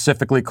be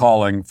specifically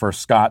calling for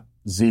Scott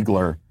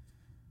Ziegler.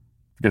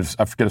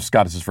 I forget if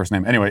Scott is his first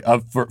name. Anyway,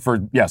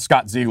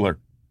 Scott Ziegler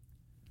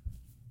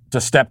to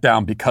step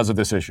down because of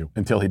this issue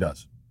until he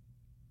does.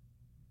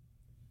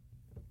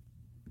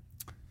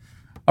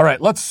 All right,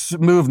 let's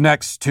move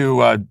next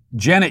to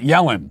Janet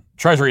Yellen,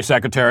 Treasury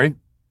Secretary.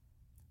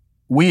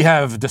 We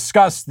have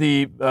discussed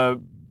the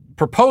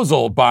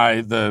proposal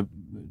by the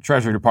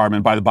Treasury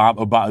Department, by the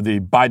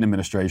Biden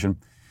administration,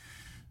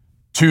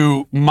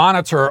 to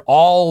monitor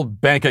all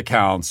bank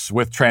accounts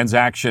with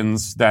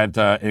transactions that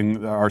are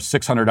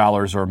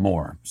 $600 or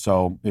more.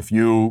 So if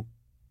if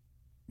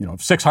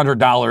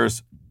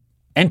 $600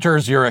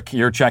 enters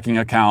your checking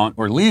account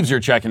or leaves your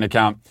checking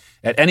account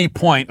at any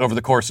point over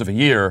the course of a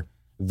year,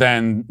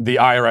 then the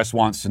IRS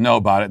wants to know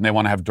about it, and they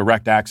want to have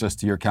direct access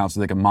to your account so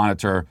they can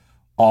monitor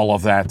all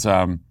of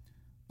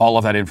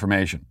that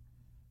information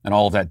and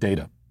all of that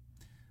data.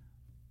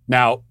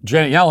 Now,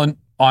 Janet Yellen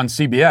on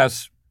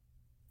CBS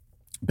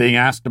being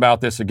asked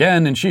about this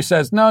again, and she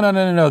says,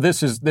 no,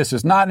 this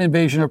is not an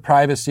invasion of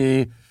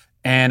privacy.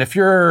 And if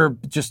you're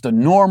just a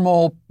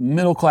normal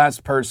middle-class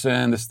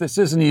person, this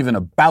isn't even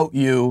about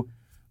you.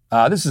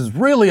 This is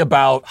really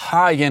about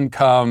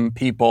high-income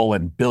people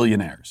and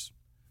billionaires.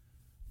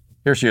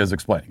 Here she is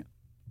explaining it.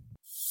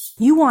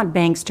 You want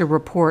banks to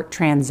report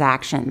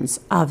transactions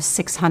of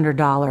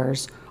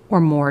 $600 or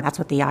more. That's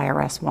what the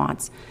IRS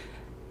wants.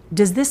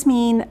 Does this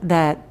mean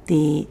that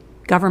the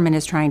government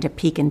is trying to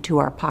peek into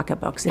our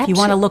pocketbooks if you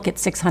want to look at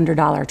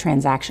 $600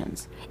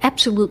 transactions?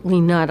 Absolutely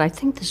not. I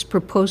think this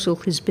proposal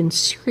has been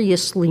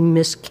seriously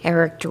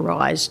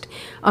mischaracterized.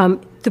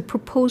 The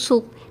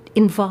proposal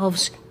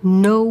involves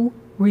no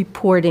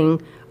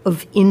reporting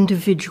of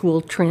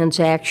individual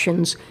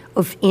transactions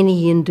of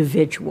any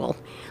individual.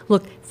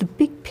 Look, the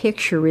big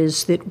picture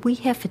is that we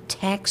have a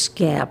tax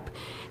gap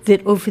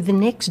that over the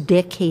next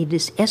decade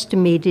is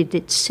estimated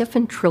at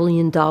 $7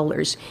 trillion,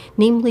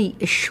 namely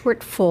a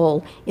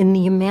shortfall in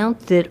the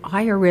amount that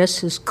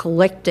IRS is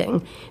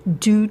collecting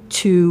due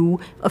to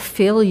a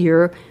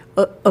failure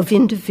of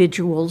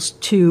individuals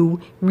to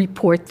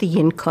report the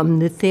income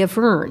that they've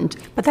earned.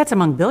 But that's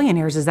among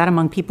billionaires. Is that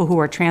among people who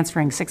are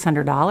transferring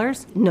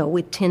 $600? No,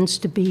 it tends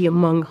to be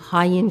among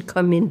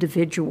high-income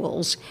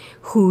individuals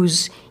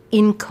whose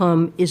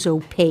income is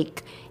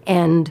opaque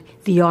and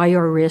the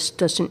IRS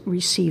doesn't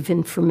receive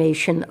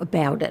information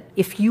about it.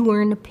 If you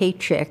earn a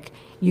paycheck,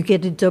 you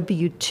get a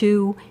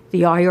W-2,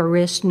 the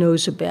IRS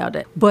knows about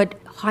it. But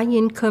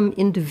high-income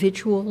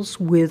individuals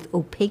with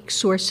opaque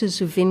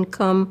sources of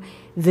income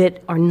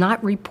that are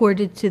not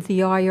reported to the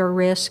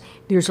IRS,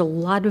 there's a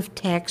lot of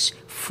tax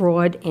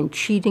fraud and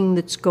cheating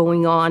that's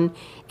going on,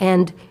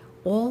 and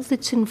all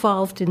that's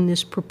involved in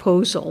this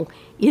proposal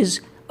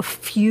is a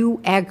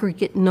few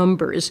aggregate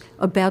numbers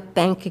about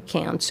bank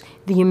accounts,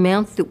 the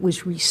amount that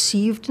was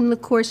received in the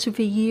course of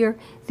a year,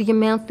 the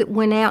amount that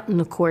went out in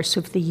the course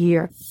of the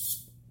year.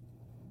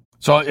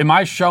 So am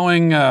I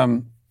showing,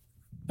 am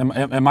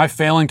I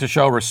failing to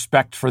show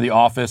respect for the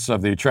office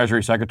of the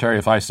Treasury Secretary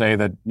if I say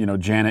that,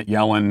 Janet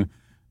Yellen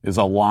is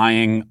a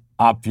lying,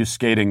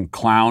 obfuscating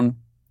clown?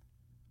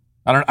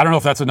 I don't know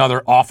if that's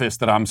another office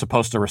that I'm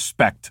supposed to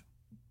respect.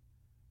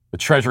 The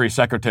Treasury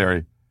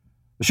Secretary.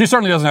 She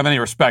certainly doesn't have any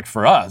respect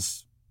for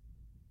us.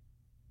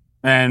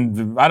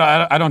 And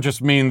I don't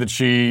just mean that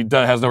she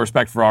has no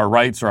respect for our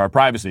rights or our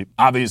privacy.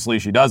 Obviously,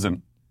 she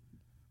doesn't.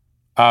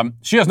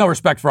 She has no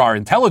respect for our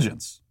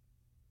intelligence.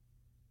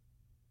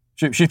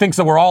 She thinks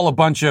that we're all a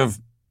bunch of,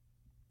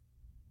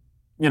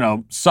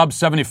 sub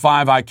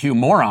 75 IQ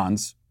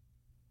morons,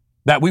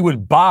 that we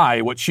would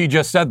buy what she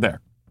just said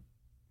there.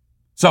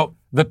 So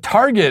the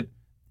target,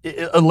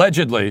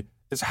 allegedly,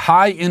 is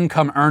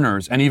high-income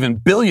earners and even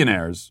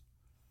billionaires.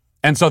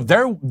 And so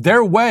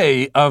their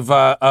way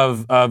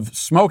of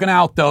smoking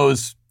out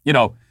those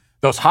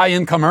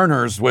high-income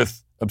earners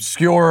with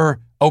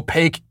obscure,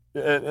 opaque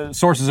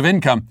sources of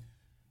income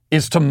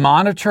is to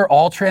monitor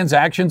all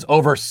transactions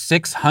over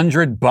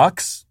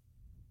 $600.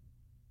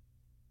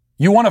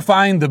 You want to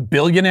find the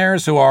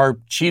billionaires who are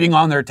cheating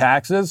on their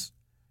taxes?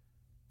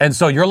 And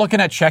so you're looking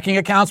at checking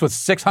accounts with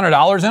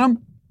 $600 in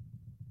them?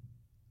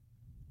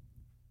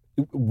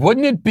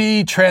 Wouldn't it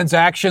be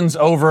transactions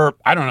over,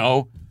 I don't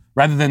know,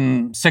 rather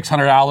than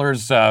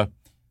 $600,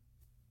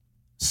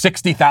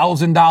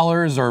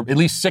 $60,000 or at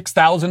least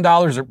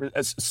 $6,000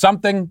 or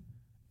something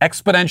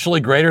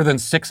exponentially greater than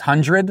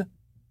 600?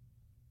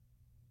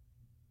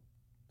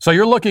 So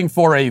you're looking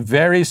for a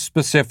very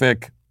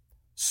specific,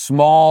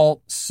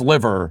 small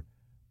sliver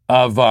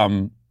of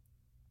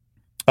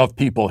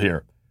people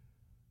here.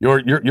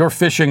 You're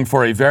fishing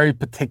for a very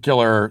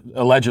particular,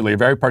 allegedly, a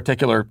very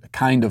particular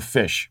kind of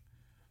fish.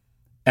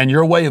 And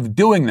your way of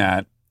doing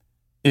that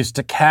is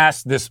to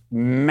cast this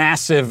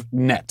massive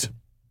net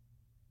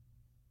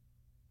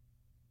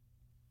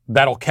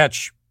that'll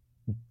catch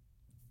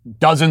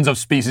dozens of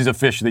species of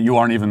fish that you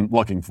aren't even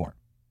looking for.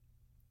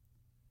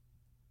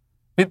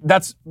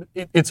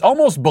 It's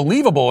almost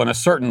believable in a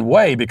certain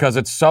way because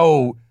it's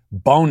so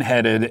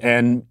boneheaded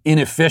and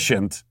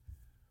inefficient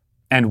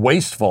and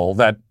wasteful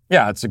that,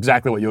 yeah, it's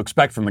exactly what you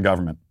expect from the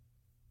government.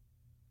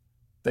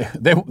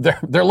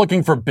 They're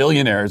looking for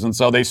billionaires, and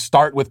so they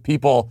start with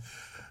people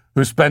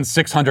who spend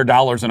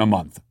 $600 in a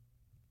month.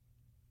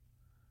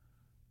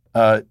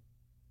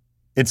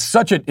 It's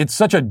such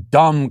a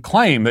dumb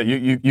claim that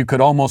you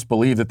could almost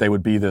believe that they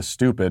would be this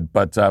stupid.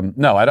 But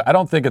no, I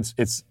don't think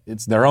it's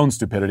their own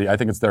stupidity. I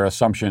think it's their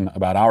assumption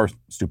about our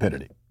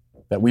stupidity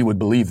that we would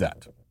believe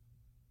that.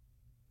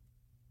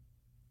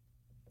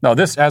 No,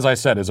 this, as I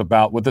said, is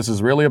about what this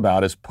is really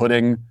about is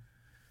putting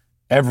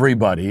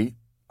everybody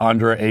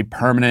under a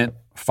permanent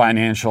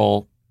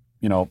financial,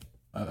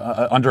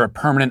 under a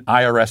permanent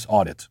IRS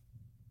audit.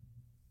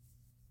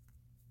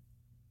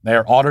 They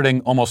are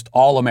auditing almost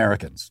all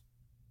Americans.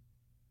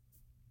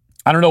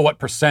 I don't know what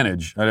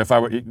percentage, and if I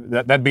were,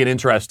 that'd be an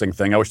interesting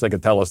thing. I wish they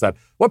could tell us that.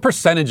 What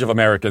percentage of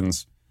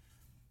Americans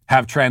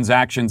have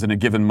transactions in a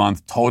given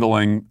month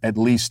totaling at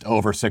least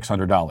over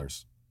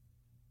 $600?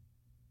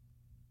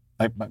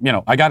 I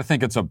got to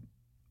think it's a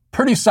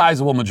pretty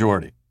sizable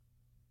majority.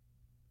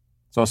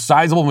 So a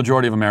sizable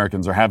majority of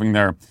Americans are having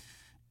their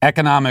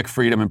economic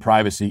freedom and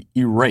privacy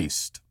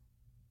erased.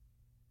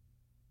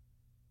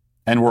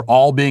 And we're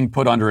all being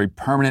put under a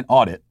permanent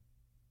audit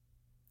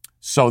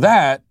so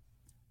that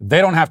they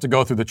don't have to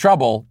go through the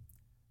trouble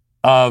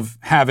of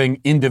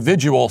having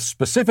individual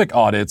specific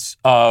audits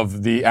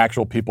of the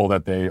actual people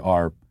that they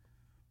are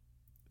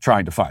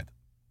trying to find.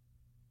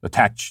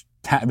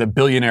 The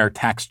billionaire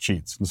tax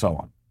cheats and so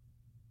on.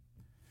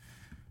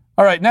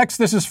 All right, next,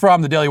 this is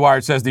from the Daily Wire.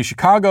 It says the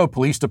Chicago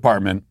Police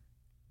Department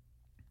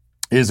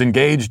is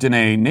engaged in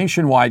a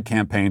nationwide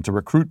campaign to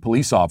recruit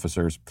police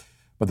officers,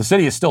 but the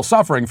city is still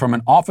suffering from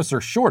an officer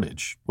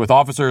shortage. With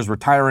officers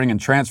retiring and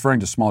transferring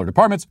to smaller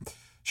departments,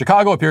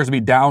 Chicago appears to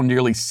be down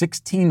nearly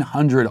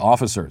 1,600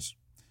 officers.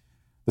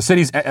 The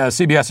city's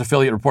CBS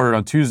affiliate reported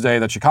on Tuesday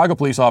that Chicago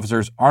police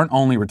officers aren't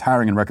only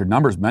retiring in record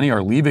numbers, many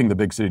are leaving the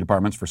big city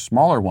departments for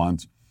smaller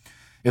ones.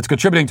 It's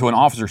contributing to an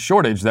officer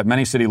shortage that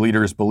many city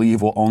leaders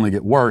believe will only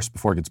get worse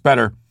before it gets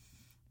better.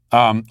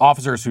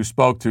 Officers who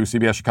spoke to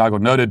CBS Chicago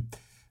noted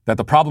that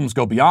the problems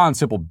go beyond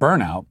simple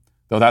burnout,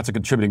 though that's a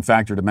contributing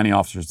factor to many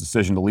officers'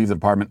 decision to leave the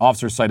department.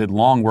 Officers cited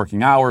long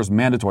working hours,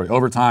 mandatory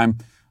overtime,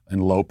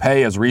 and low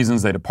pay as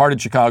reasons they departed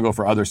Chicago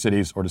for other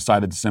cities or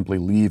decided to simply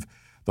leave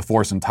the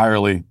force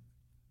entirely.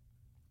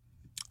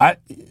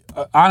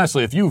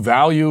 Honestly, if you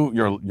value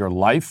your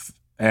life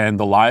and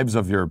the lives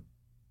of your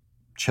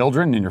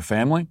children and your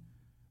family,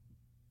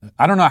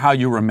 I don't know how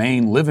you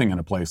remain living in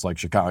a place like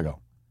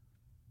Chicago.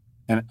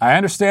 And I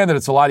understand that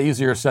it's a lot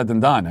easier said than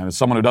done. And as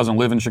someone who doesn't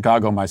live in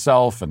Chicago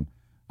myself, and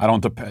I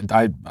don't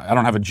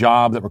have a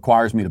job that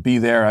requires me to be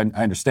there, I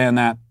understand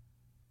that.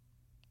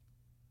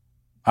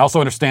 I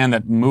also understand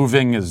that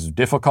moving is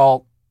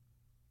difficult.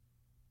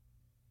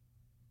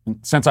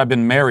 Since I've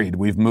been married,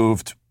 we've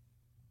moved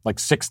like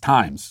 6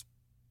 times.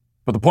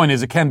 But the point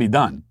is, it can be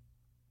done.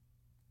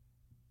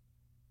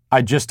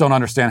 I just don't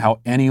understand how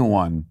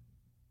anyone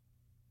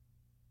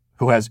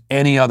who has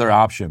any other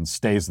options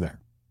stays there,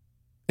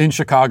 in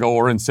Chicago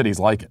or in cities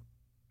like it.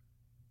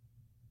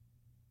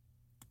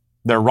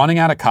 They're running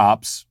out of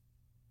cops.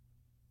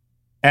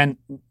 And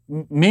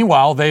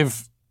meanwhile,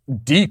 they've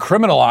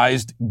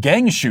decriminalized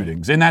gang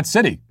shootings in that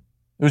city.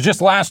 It was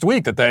just last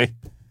week that they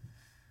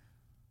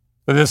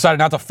decided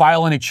not to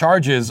file any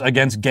charges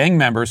against gang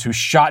members who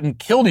shot and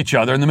killed each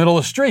other in the middle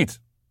of the street.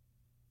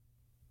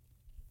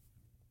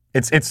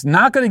 It's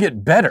not going to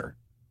get better.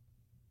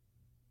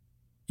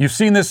 You've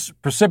seen this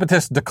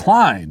precipitous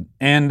decline,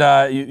 and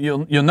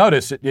you'll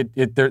notice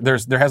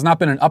there has not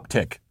been an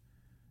uptick.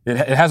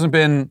 It hasn't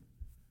been.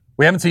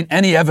 We haven't seen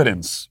any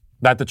evidence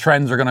that the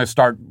trends are going to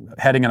start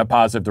heading in a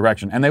positive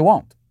direction, and they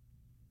won't,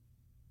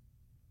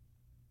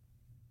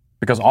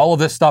 because all of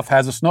this stuff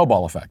has a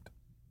snowball effect.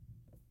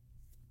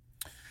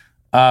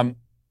 And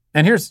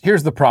here's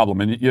the problem,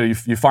 and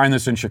you find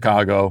this in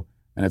Chicago,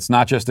 and it's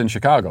not just in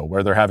Chicago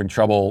where they're having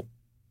trouble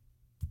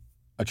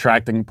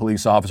attracting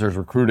police officers,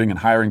 recruiting and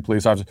hiring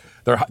police officers.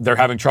 They're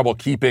having trouble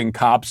keeping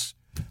cops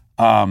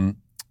on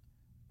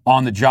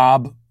the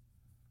job,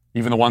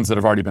 even the ones that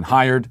have already been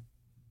hired.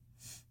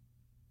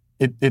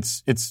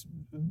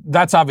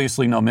 That's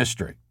obviously no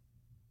mystery.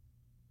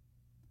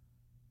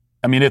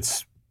 I mean,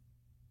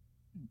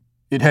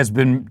 it has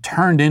been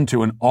turned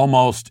into an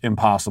almost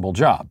impossible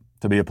job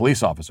to be a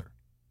police officer.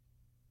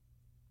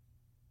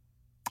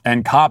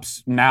 And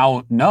cops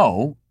now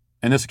know,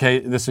 and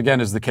this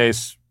again is the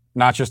case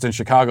not just in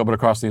Chicago, but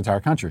across the entire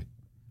country.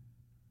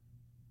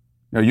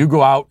 You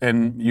go out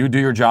and you do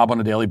your job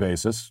on a daily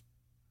basis.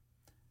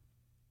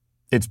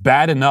 It's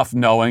bad enough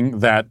knowing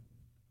that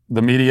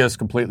the media is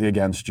completely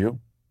against you.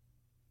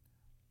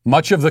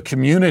 Much of the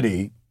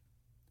community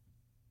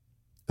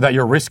that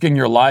you're risking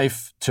your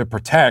life to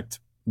protect,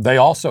 they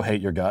also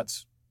hate your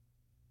guts.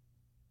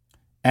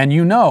 And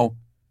you know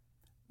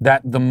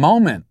that the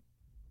moment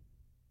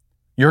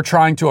you're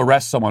trying to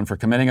arrest someone for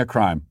committing a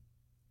crime,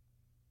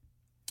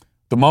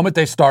 the moment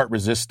they start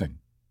resisting,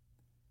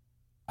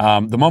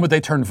 the moment they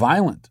turn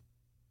violent,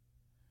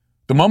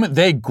 the moment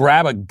they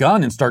grab a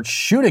gun and start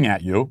shooting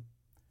at you,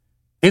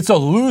 it's a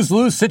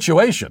lose-lose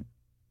situation.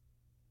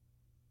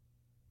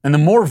 And the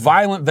more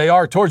violent they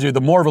are towards you,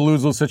 the more of a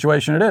lose-lose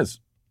situation it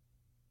is.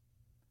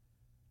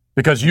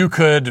 Because you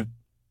could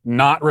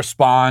not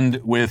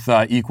respond with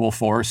equal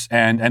force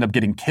and end up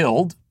getting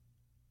killed.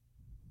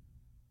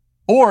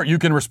 Or you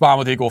can respond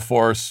with equal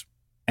force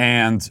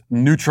and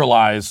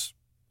neutralize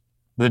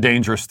the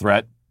dangerous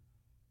threat.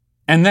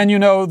 And then you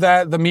know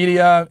that the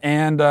media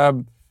and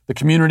the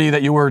community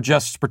that you were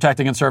just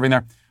protecting and serving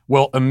there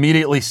will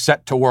immediately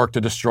set to work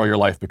to destroy your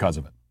life because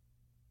of it.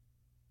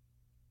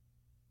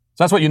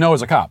 So that's what you know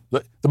as a cop.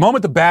 The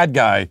moment the bad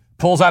guy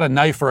pulls out a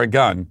knife or a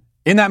gun,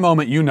 in that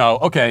moment you know,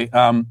 okay,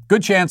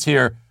 good chance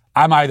here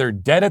I'm either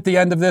dead at the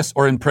end of this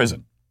or in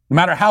prison, no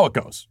matter how it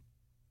goes.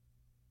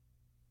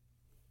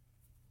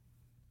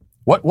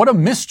 What a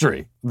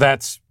mystery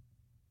that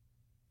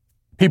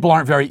people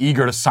aren't very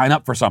eager to sign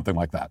up for something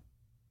like that.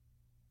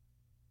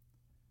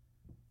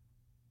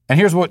 And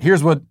here's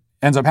what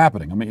ends up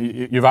happening. I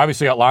mean, you've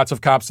obviously got lots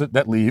of cops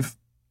that leave.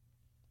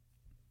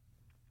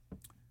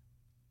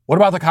 What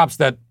about the cops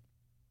that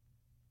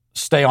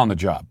stay on the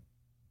job?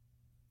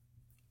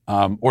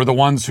 Or the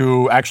ones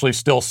who actually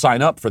still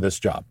sign up for this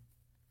job?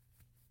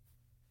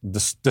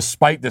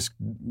 despite this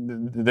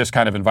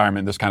kind of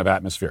environment, this kind of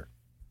atmosphere.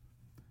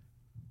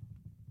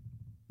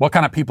 What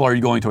kind of people are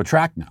you going to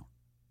attract now?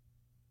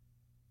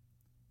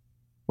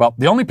 Well,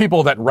 the only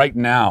people that right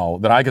now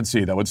that I could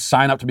see that would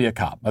sign up to be a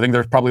cop, I think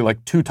there's probably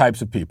like two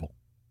types of people.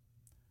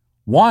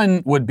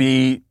 One would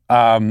be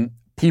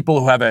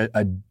people who have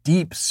a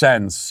deep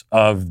sense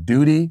of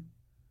duty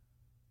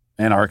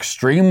and are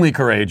extremely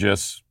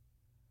courageous,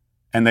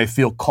 and they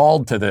feel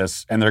called to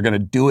this, and they're going to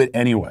do it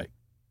anyway,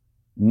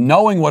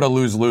 knowing what a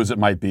lose-lose it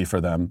might be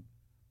for them,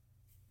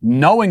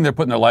 knowing they're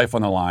putting their life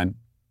on the line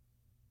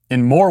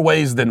in more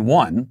ways than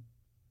one,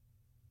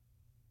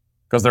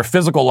 because their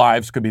physical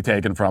lives could be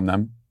taken from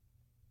them,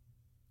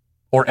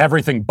 or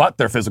everything but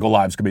their physical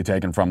lives could be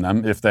taken from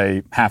them if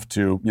they have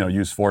to,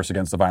 use force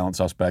against a violent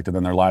suspect, and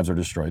then their lives are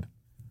destroyed.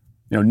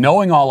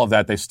 Knowing all of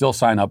that, they still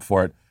sign up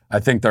for it. I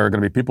think there are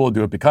going to be people who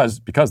do it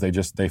because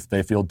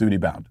they feel duty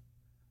bound.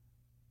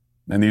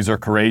 And these are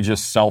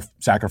courageous,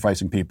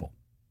 self-sacrificing people.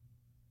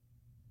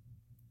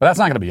 But that's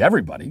not going to be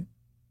everybody.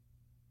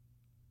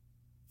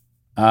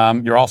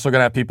 You're also going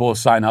to have people who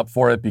sign up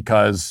for it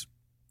because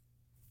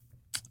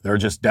they're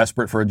just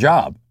desperate for a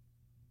job.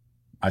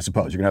 I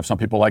suppose you're going to have some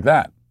people like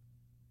that.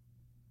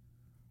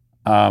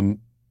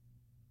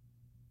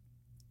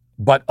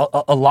 But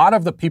a lot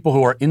of the people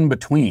who are in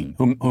between,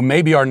 who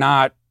maybe are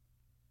not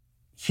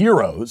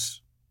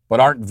heroes, but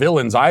aren't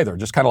villains either,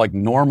 just kind of like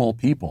normal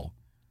people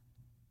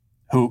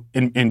who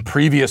in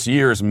previous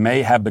years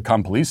may have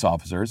become police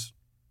officers,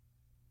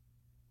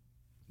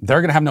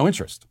 they're going to have no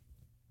interest.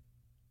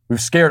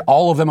 We've scared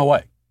all of them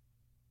away.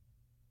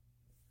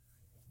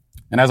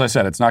 And as I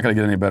said, it's not going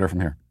to get any better from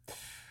here.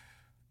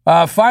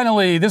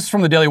 Finally, this is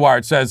from the Daily Wire.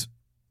 It says,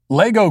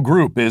 Lego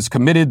Group is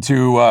committed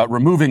to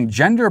removing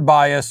gender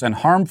bias and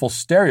harmful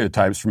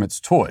stereotypes from its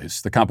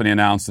toys, the company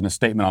announced in a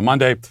statement on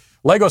Monday.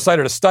 Lego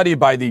cited a study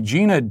by the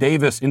Gina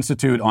Davis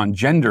Institute on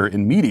Gender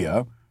in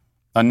Media,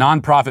 a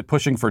nonprofit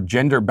pushing for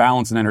gender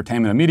balance in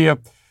entertainment and media,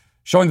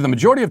 showing that the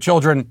majority of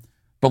children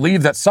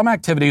believe that some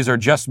activities are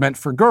just meant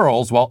for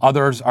girls while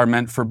others are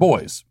meant for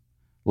boys.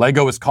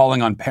 Lego is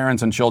calling on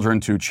parents and children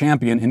to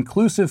champion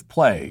inclusive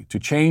play to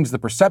change the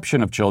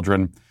perception of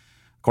children,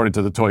 according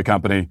to the toy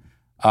company.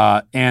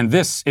 And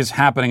this is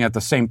happening at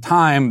the same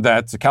time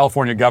that the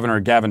California Governor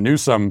Gavin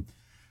Newsom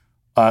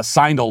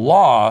signed a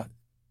law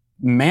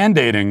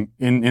mandating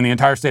in the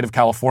entire state of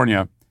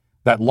California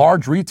that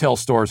large retail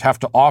stores have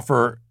to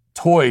offer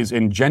toys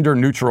in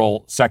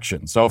gender-neutral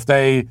sections. So if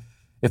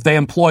they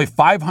employ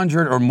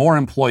 500 or more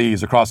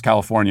employees across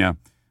California,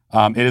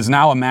 it is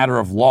now a matter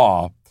of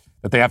law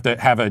that they have to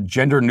have a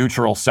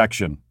gender-neutral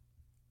section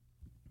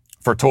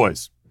for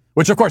toys,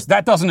 which, of course,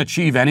 that doesn't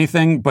achieve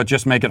anything but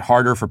just make it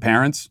harder for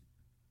parents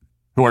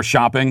who are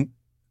shopping,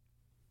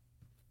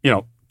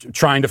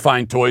 trying to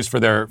find toys for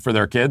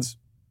their kids.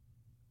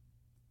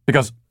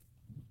 Because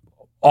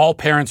all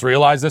parents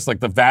realize this, like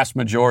the vast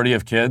majority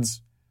of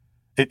kids,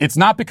 it's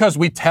not because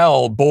we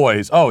tell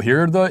boys, oh,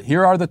 here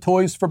are the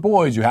toys for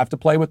boys, you have to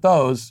play with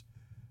those.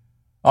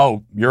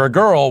 Oh, you're a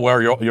girl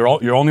where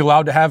you're only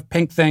allowed to have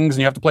pink things and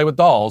you have to play with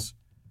dolls.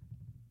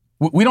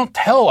 We don't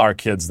tell our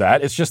kids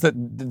that. It's just that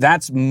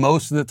that's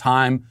most of the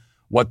time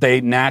what they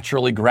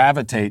naturally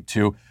gravitate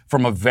to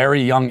from a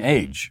very young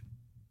age.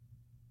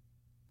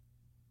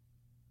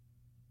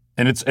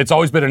 And it's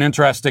always been an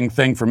interesting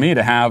thing for me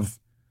to have,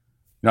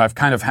 I've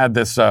kind of had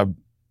this,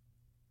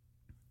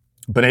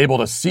 been able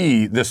to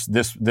see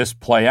this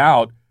play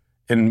out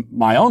in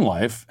my own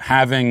life,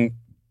 having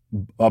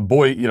a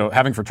boy,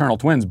 having fraternal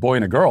twins, boy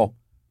and a girl,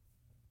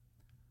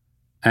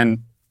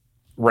 and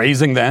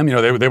raising them.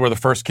 They were the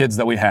first kids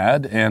that we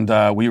had,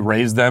 and we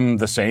raised them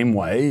the same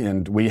way.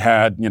 And we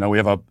had, we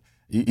have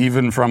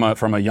even from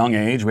a young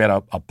age, we had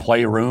a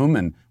playroom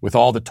and with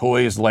all the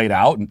toys laid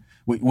out. And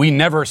we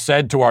never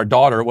said to our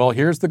daughter, well,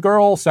 here's the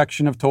girl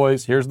section of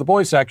toys, here's the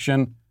boy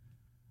section,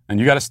 and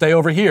you got to stay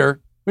over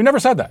here. We never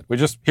said that. We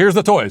just, here's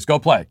the toys, go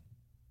play.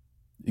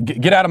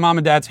 Get out of mom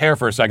and dad's hair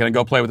for a second and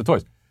go play with the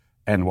toys.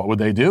 And what would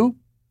they do?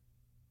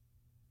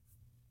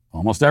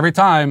 Almost every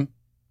time,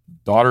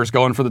 daughter's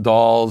going for the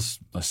dolls,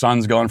 the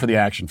son's going for the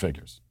action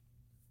figures.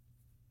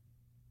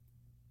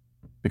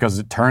 Because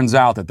it turns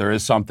out that there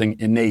is something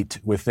innate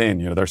within.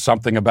 There's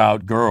something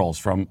about girls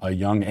from a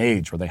young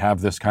age where they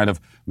have this kind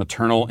of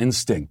maternal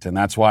instinct, and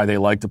that's why they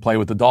like to play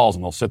with the dolls,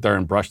 and they'll sit there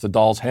and brush the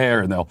doll's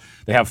hair, and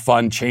they have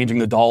fun changing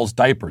the doll's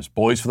diapers.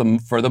 Boys,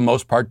 for the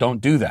most part,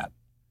 don't do that.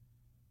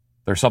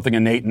 There's something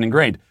innate and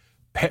ingrained.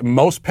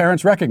 Most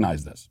parents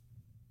recognize this.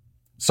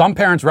 Some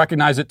parents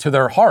recognize it to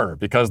their horror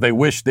because they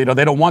wish they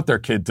don't want their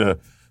kid to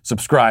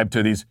subscribe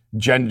to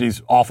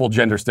these awful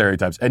gender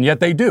stereotypes, and yet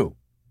they do.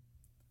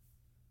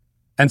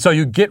 And so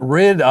you get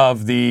rid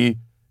of the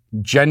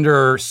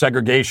gender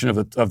segregation of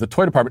the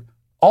toy department.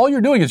 All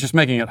you're doing is just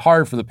making it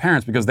hard for the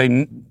parents because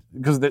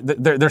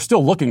they're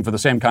still looking for the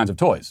same kinds of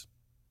toys.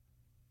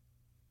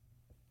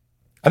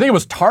 I think it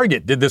was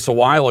Target did this a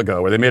while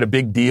ago where they made a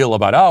big deal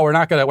about, we're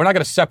not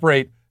gonna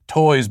separate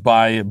toys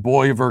by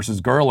boy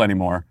versus girl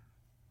anymore.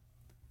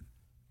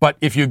 But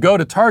if you go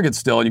to Target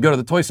still and you go to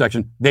the toy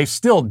section, they've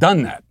still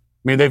done that.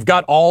 mean, they've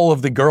got all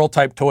of the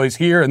girl-type toys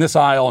here in this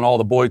aisle and all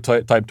the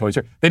boy-type toys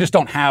here. They just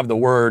don't have the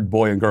word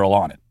boy and girl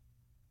on it.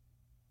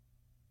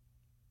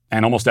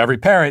 And almost every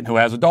parent who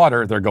has a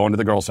daughter, they're going to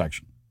the girl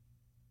section.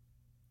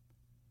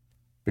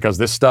 Because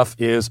this stuff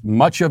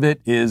much of it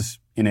is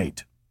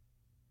innate.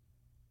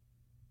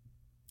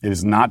 It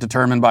is not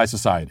determined by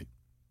society,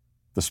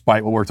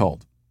 despite what we're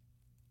told.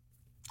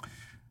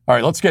 All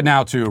right, let's get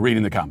now to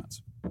reading the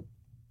comments.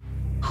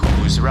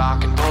 Who's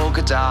rocking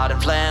polka dot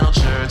and flannel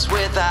shirts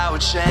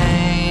without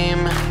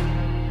shame?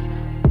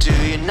 Do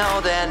you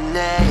know their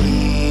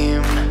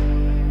name?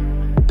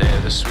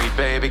 They're the Sweet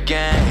Baby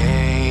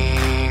Gang.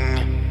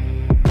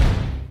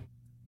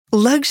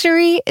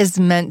 Luxury is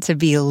meant to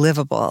be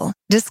livable.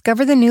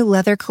 Discover the new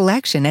leather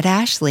collection at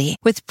Ashley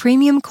with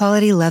premium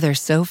quality leather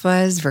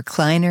sofas,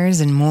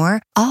 recliners, and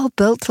more, all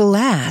built to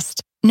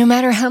last. No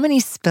matter how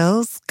many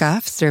spills,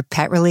 scuffs, or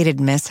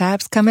pet-related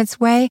mishaps come its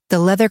way, the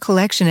leather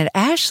collection at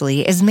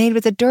Ashley is made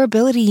with the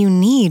durability you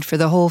need for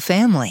the whole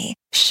family.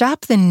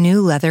 Shop the new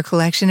leather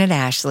collection at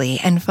Ashley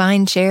and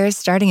find chairs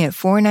starting at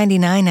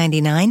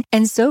 $499.99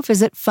 and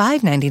sofas at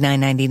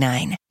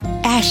 $599.99.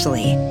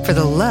 Ashley, for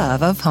the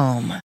love of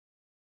home.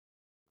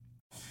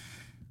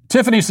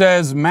 Tiffany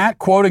says, Matt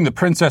quoting The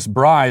Princess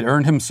Bride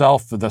earned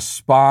himself the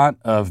spot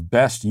of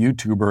best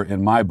YouTuber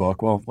in my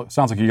book. Well, it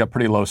sounds like you got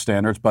pretty low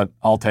standards, but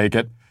I'll take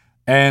it.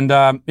 And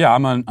yeah,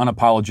 I'm an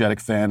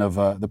unapologetic fan of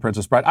The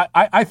Princess Bride.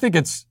 I think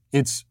it's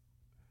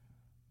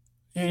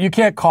you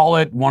can't call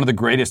it one of the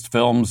greatest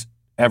films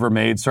ever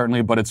made,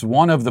 certainly, but it's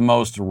one of the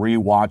most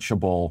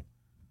rewatchable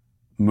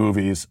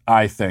movies,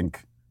 I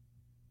think,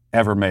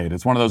 ever made.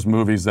 It's one of those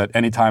movies that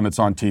anytime it's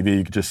on TV,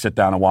 you can just sit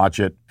down and watch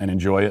it and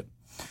enjoy it.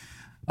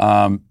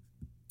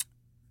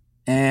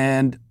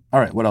 And, all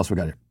right, what else we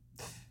got here?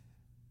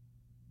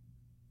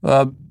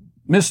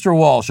 Mr.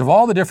 Walsh, of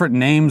all the different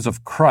names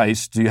of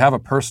Christ, do you have a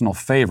personal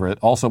favorite?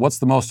 Also, what's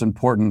the most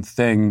important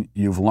thing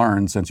you've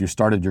learned since you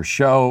started your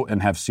show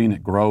and have seen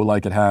it grow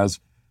like it has?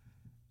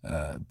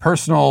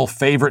 Personal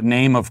favorite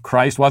name of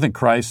Christ? Well, I think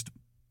Christ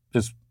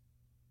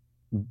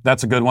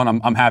that's a good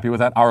one. I'm happy with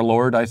that. Our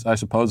Lord, I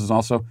suppose, is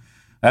also.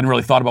 I hadn't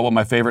really thought about what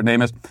my favorite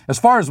name is. As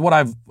far as what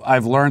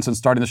I've learned since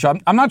starting the show,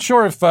 I'm not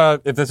sure if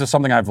this is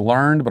something I've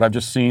learned, but I've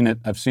just seen it.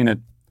 I've seen it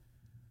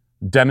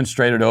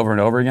demonstrated over and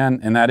over again,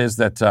 and that is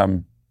that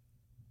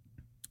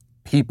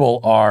people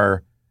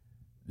are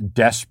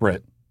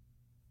desperate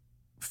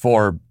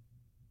for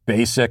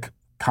basic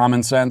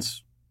common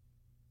sense,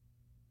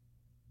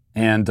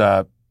 and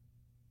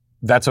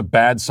that's a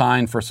bad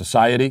sign for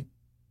society.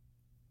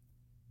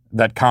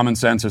 That common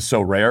sense is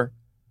so rare.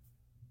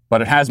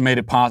 But it has made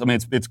it possible. I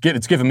mean,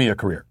 it's given me a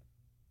career.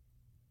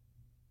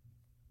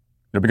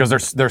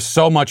 Because there's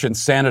so much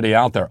insanity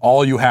out there.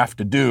 All you have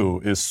to do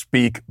is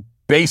speak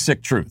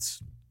basic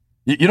truths.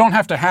 You don't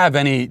have to have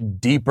any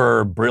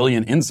deeper,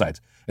 brilliant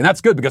insights. And that's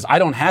good because I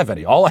don't have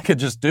any. All I could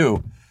just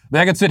do,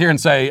 I could sit here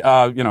and say,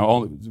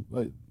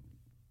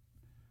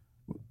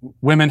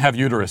 women have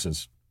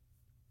uteruses.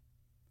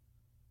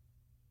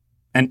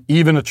 And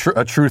even a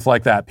truth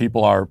like that,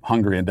 people are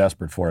hungry and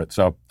desperate for it.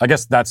 So I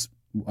guess that's,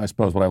 I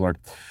suppose, what I learned.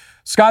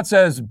 Scott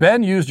says,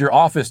 Ben used your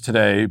office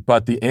today,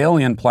 but the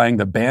alien playing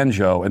the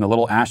banjo and the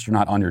little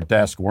astronaut on your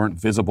desk weren't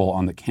visible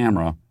on the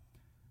camera.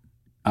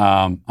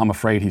 I'm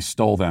afraid he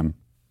stole them.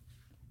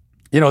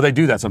 You know, they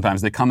do that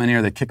sometimes. They come in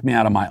here, they kick me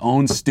out of my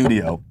own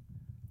studio.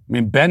 I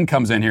mean, Ben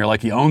comes in here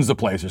like he owns the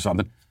place or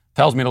something,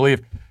 tells me to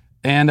leave.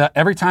 And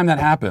every time that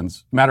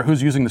happens, no matter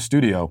who's using the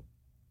studio,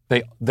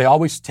 they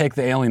always take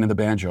the alien and the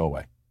banjo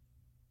away.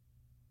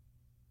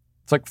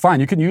 It's like, fine,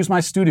 you can use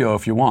my studio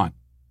if you want.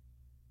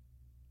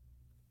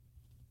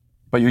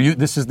 But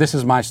this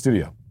is my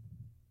studio.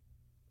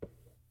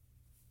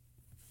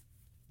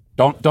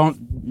 And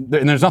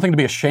there's nothing to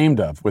be ashamed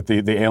of with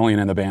the alien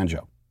and the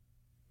banjo.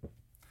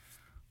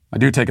 I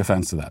do take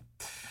offense to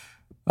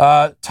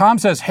that. Tom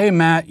says, hey,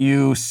 Matt,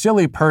 you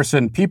silly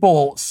person.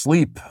 People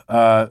sleep.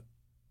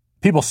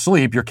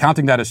 You're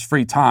counting that as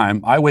free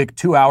time. I wake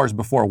 2 hours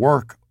before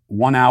work.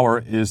 1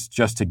 hour is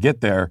just to get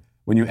there.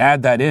 When you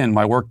add that in,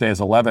 my workday is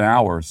 11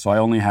 hours, so I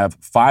only have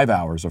 5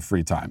 hours of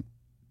free time.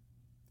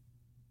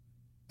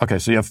 Okay,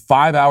 so you have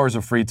 5 hours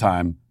of free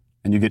time,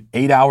 and you get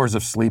 8 hours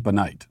of sleep a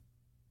night.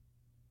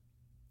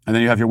 And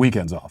then you have your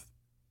weekends off.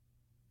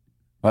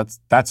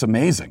 That's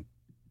amazing.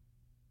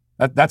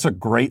 That's a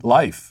great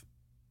life.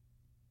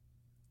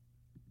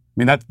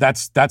 I mean,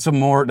 that's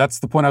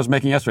the point I was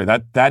making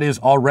yesterday. That is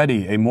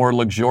already a more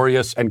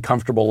luxurious and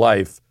comfortable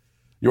life.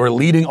 You are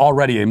leading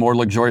already a more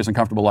luxurious and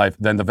comfortable life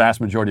than the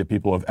vast majority of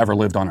people who have ever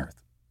lived on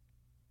Earth.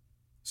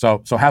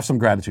 So have some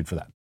gratitude for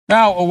that.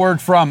 Now, a word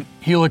from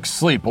Helix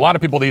Sleep. A lot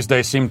of people these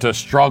days seem to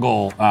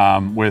struggle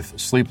with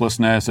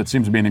sleeplessness. It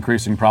seems to be an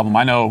increasing problem.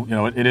 I know,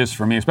 it is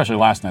for me, especially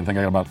last night. I think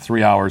I got about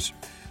 3 hours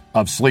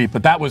of sleep,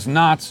 but that was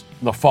not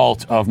the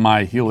fault of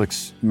my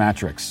Helix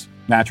mattress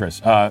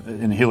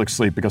in Helix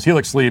Sleep, because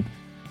Helix Sleep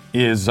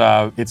is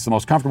it's the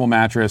most comfortable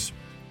mattress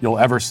you'll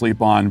ever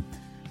sleep on.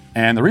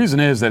 And the reason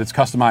is that it's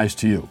customized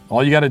to you.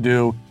 All you got to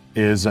do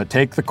is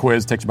take the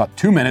quiz. It takes about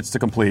 2 minutes to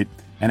complete.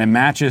 and it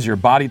matches your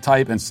body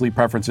type and sleep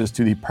preferences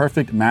to the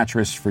perfect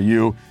mattress for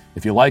you.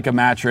 If you like a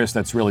mattress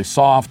that's really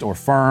soft or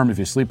firm, if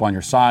you sleep on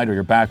your side or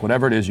your back,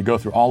 whatever it is, you go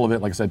through all of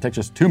it. Like I said, it takes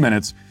just 2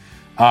 minutes,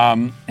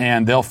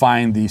 and they'll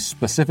find the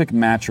specific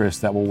mattress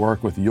that will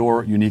work with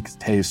your unique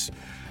tastes.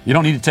 You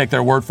don't need to take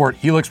their word for it.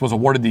 Helix was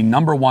awarded the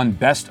 #1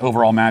 best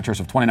overall mattress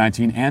of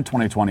 2019 and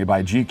 2020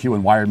 by GQ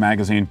and Wired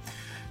Magazine.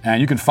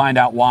 And you can find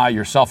out why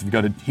yourself if you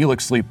go to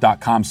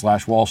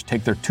helixsleep.com/Walsh,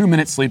 take their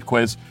 2-minute sleep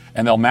quiz,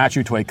 and they'll match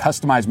you to a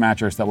customized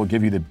mattress that will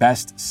give you the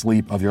best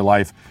sleep of your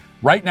life.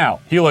 Right now,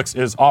 Helix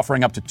is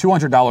offering up to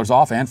 $200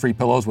 off and free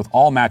pillows with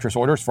all mattress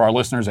orders for our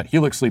listeners at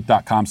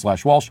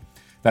helixsleep.com/Walsh.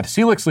 That's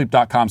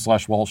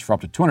helixsleep.com/Walsh for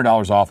up to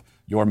 $200 off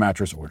your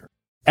mattress order.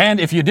 And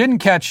if you didn't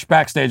catch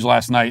backstage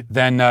last night,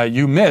 then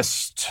you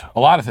missed a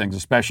lot of things,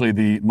 especially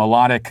the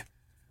melodic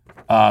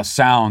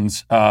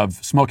sounds of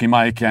Smokey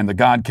Mike and the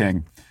God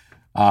King.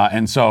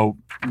 And so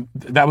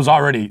that was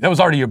already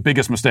your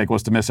biggest mistake,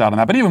 was to miss out on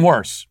that. But even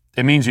worse,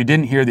 it means you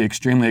didn't hear the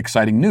extremely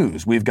exciting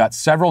news. We've got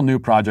several new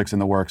projects in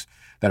the works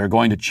that are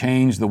going to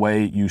change the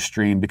way you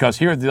stream. Because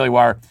here at the Daily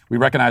Wire, we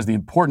recognize the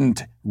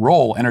important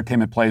role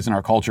entertainment plays in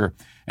our culture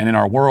and in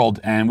our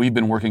world. And we've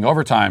been working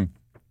overtime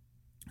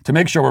to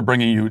make sure we're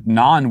bringing you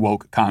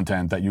non-woke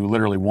content that you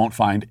literally won't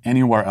find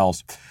anywhere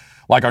else.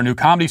 Like our new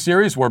comedy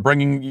series, we're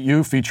bringing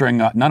you featuring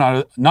none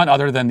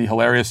other than the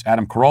hilarious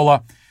Adam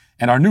Carolla,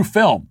 and our new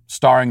film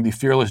starring the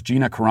fearless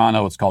Gina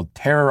Carano. It's called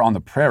Terror on the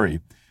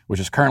Prairie,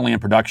 which is currently in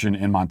production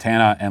in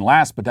Montana. And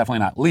last but definitely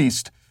not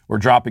least, we're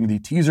dropping the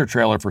teaser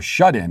trailer for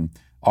Shut In,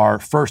 our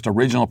first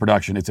original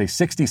production. It's a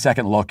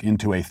 60-second look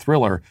into a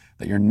thriller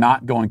that you're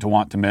not going to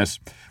want to miss.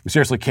 We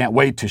seriously can't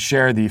wait to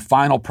share the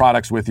final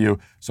products with you,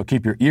 so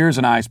keep your ears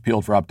and eyes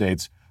peeled for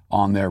updates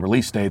on their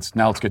release dates.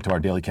 Now let's get to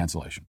our daily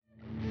cancellation.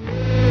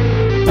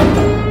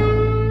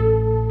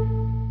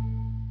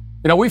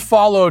 You know, we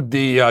followed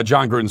the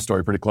Jon Gruden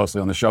story pretty closely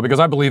on the show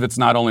because I believe it's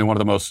not only one of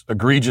the most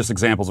egregious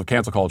examples of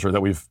cancel culture that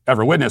we've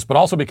ever witnessed, but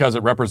also because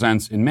it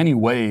represents, in many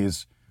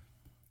ways,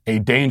 a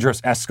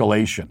dangerous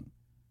escalation.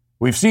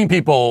 We've seen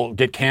people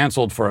get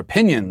canceled for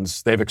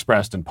opinions they've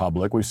expressed in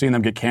public. We've seen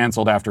them get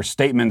canceled after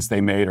statements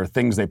they made or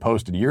things they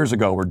posted years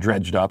ago were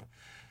dredged up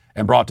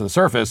and brought to the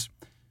surface.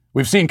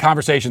 We've seen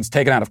conversations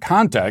taken out of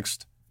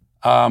context.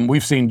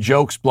 We've seen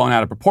jokes blown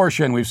out of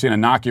proportion. We've seen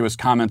innocuous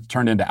comments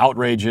turned into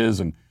outrages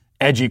and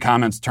edgy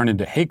comments turned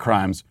into hate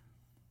crimes.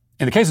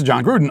 In the case of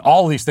Jon Gruden,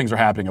 all of these things are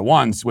happening at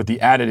once with the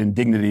added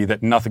indignity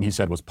that nothing he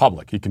said was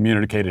public. He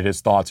communicated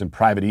his thoughts in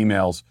private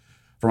emails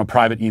from a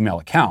private email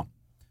account.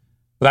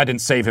 But that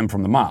didn't save him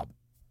from the mob.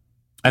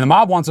 And the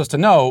mob wants us to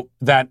know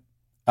that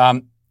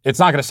it's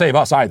not going to save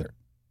us either,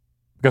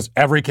 because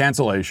every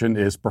cancellation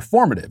is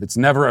performative. It's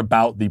never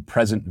about the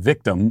present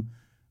victim,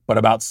 but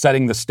about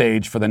setting the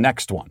stage for the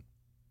next one.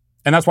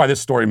 And that's why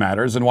this story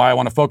matters and why I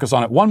want to focus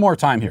on it one more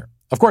time here.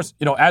 Of course,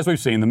 you know, as we've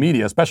seen, the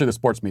media, especially the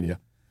sports media,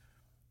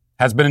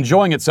 has been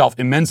enjoying itself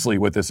immensely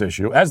with this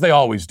issue, as they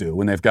always do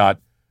when they've got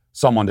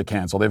someone to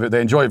cancel.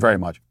 They enjoy it very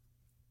much.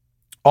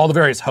 All the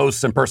various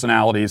hosts and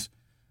personalities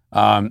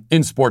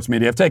in sports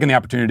media have taken the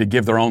opportunity to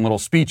give their own little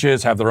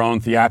speeches, have their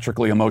own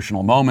theatrically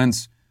emotional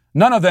moments.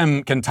 None of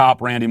them can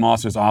top Randy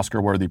Moss's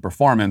Oscar-worthy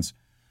performance,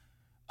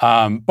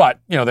 but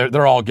you know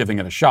they're all giving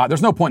it a shot.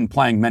 There's no point in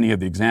playing many of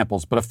the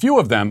examples, but a few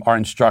of them are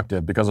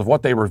instructive because of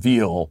what they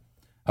reveal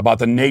about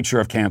the nature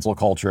of cancel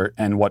culture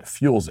and what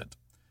fuels it.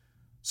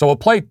 So we'll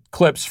play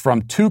clips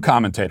from two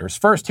commentators.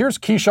 First, here's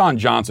Keyshawn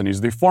Johnson. He's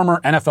the former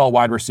NFL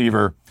wide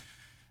receiver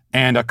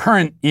and a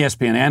current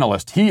ESPN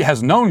analyst. He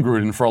has known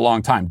Gruden for a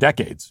long time,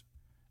 decades,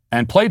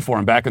 and played for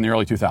him back in the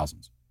early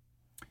 2000s.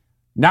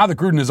 Now that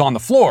Gruden is on the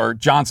floor,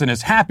 Johnson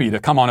is happy to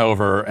come on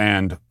over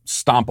and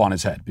stomp on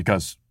his head,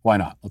 because why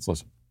not? Let's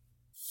listen.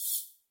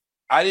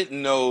 I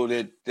didn't know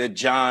that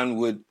John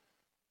would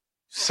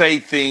say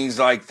things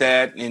like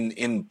that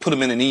and put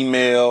them in an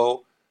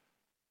email.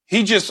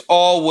 He just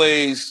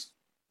always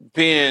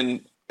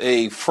been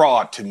a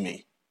fraud to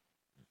me.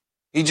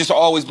 He just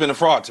always been a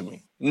fraud to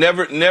me.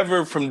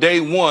 Never from day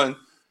one,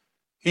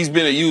 he's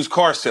been a used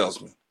car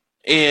salesman.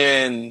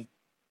 And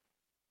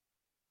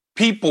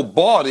people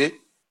bought it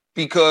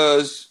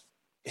because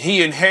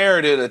he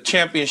inherited a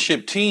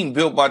championship team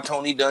built by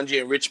Tony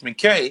Dungy and Rich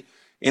McKay.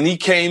 And he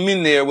came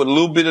in there with a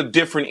little bit of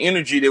different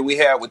energy that we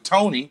had with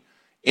Tony.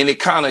 And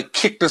it kind of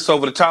kicked us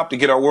over the top to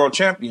get our world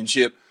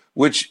championship,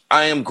 which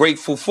I am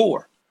grateful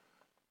for.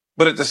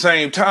 But at the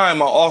same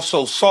time, I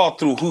also saw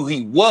through who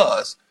he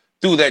was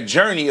through that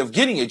journey of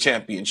getting a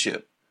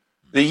championship.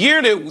 The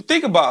year that,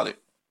 think about it,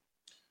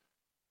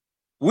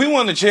 we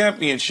won the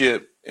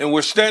championship and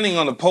we're standing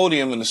on the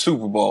podium in the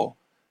Super Bowl,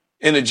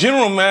 and the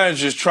general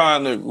manager is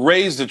trying to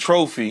raise the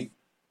trophy,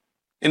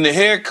 and the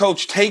head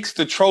coach takes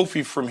the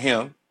trophy from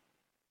him,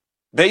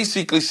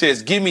 basically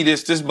says, give me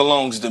this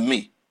belongs to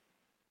me.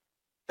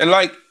 And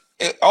like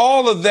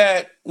all of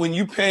that, when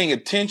you're paying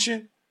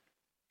attention,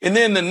 and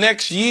then the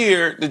next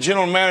year, the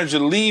general manager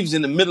leaves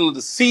in the middle of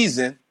the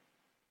season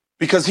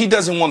because he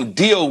doesn't want to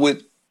deal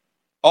with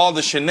all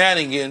the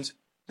shenanigans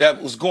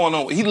that was going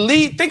on.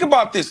 Think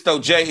about this though,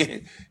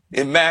 Jay.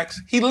 and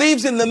Max. He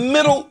leaves in the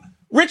middle.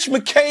 Rich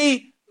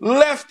McKay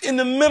left in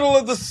the middle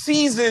of the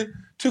season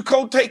to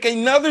go take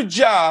another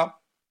job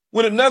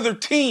with another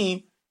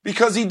team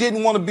because he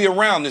didn't want to be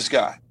around this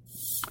guy.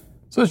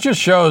 So this just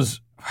shows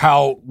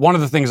how one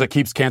of the things that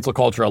keeps cancel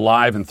culture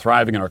alive and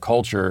thriving in our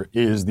culture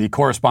is the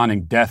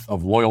corresponding death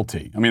of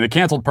loyalty. I mean, the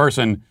canceled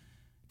person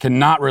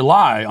cannot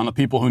rely on the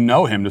people who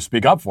know him to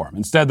speak up for him.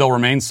 Instead, they'll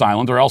remain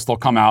silent, or else they'll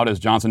come out, as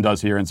Johnson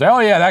does here, and say, oh,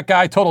 yeah, that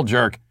guy, total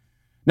jerk.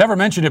 Never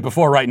mentioned it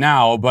before right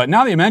now, but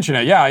now that you mention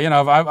it, yeah,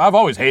 I've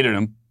always hated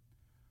him.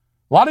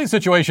 A lot of these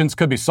situations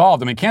could be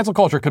solved. I mean, cancel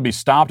culture could be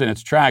stopped in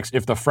its tracks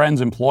if the friends,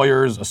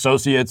 employers,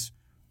 associates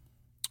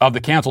of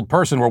the canceled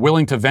person were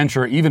willing to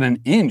venture even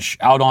an inch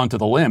out onto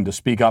the limb to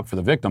speak up for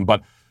the victim.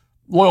 But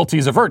loyalty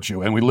is a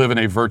virtue, and we live in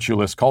a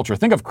virtueless culture.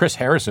 Think of Chris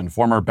Harrison,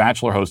 former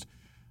Bachelor host,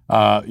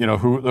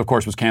 who, of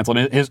course, was canceled.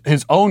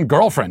 His own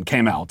girlfriend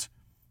came out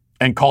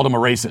and called him a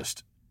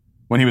racist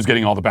when he was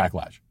getting all the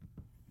backlash.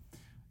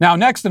 Now,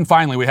 next and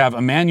finally, we have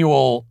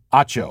Emmanuel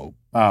Acho,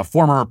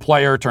 former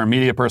player turned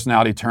media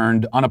personality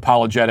turned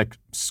unapologetic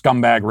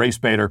scumbag race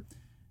baiter.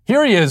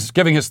 Here he is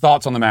giving his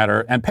thoughts on the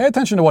matter, and pay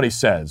attention to what he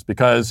says,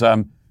 because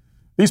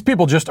these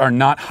people just are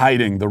not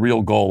hiding the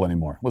real goal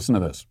anymore. Listen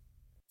to this.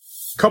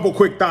 Couple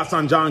quick thoughts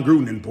on Jon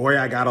Gruden, and boy,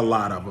 I got a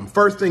lot of them.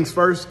 First things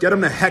first, get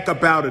him the heck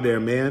up out of there,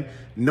 man.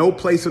 No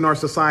place in our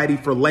society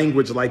for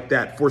language like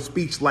that, for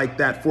speech like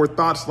that, for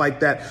thoughts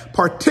like that,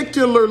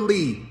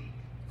 particularly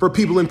for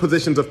people in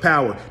positions of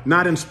power,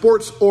 not in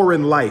sports or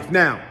in life.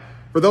 Now,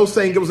 for those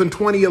saying it was in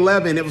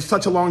 2011, it was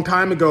such a long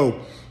time ago,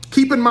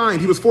 keep in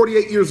mind he was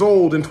 48 years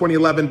old in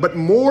 2011, but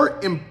more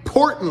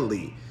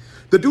importantly,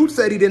 the dude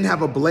said he didn't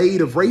have a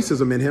blade of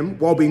racism in him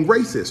while being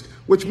racist,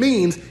 which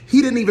means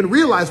he didn't even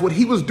realize what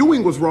he was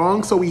doing was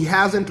wrong, so he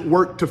hasn't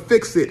worked to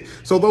fix it.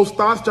 So those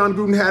thoughts Jon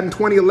Gruden had in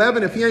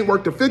 2011, if he ain't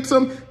worked to fix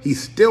them, he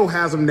still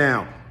has them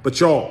now. But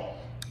y'all,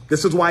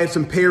 this is why it's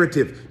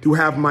imperative to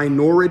have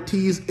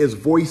minorities as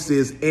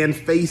voices and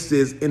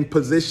faces in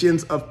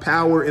positions of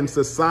power in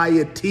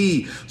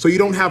society, so you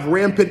don't have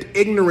rampant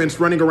ignorance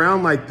running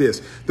around like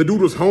this. The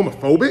dude was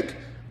homophobic.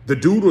 The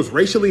dude was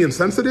racially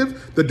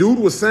insensitive. The dude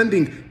was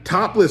sending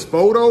topless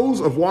photos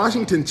of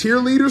Washington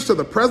cheerleaders to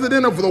the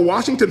president of the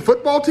Washington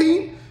football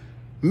team.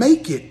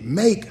 Make it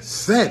make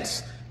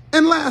sense.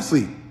 And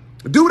lastly,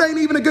 the dude ain't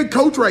even a good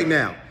coach right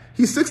now.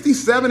 He's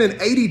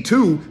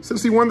 67-82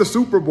 since he won the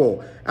Super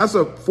Bowl. That's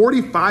a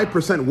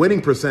 45%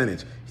 winning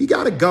percentage. He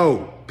got to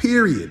go,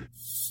 period.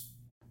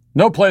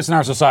 No place in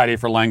our society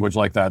for language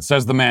like that,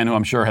 says the man who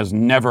I'm sure has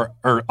never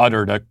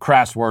uttered a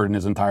crass word in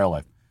his entire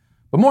life.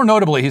 But more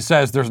notably, he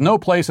says there's no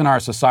place in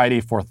our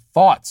society for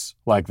thoughts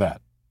like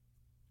that.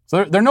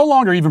 So they're no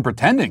longer even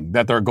pretending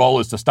that their goal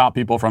is to stop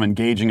people from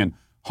engaging in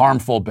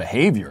harmful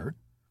behavior.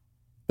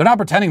 They're not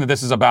pretending that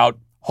this is about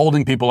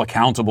holding people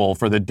accountable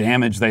for the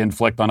damage they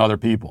inflict on other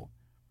people.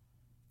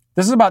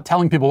 This is about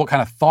telling people what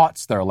kind of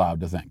thoughts they're allowed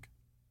to think.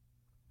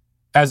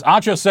 As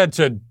Acho said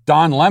to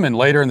Don Lemon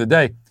later in the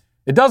day,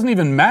 it doesn't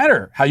even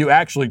matter how you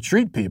actually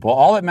treat people.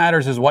 All that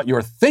matters is what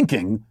you're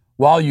thinking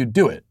while you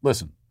do it.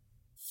 Listen.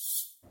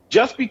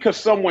 Just because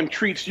someone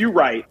treats you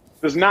right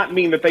does not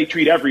mean that they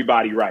treat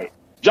everybody right.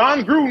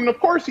 Jon Gruden, of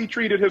course he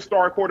treated his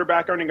star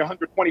quarterback earning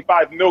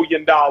 $125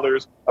 million.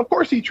 Of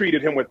course he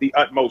treated him with the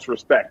utmost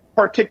respect,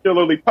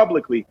 particularly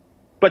publicly.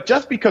 But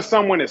just because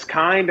someone is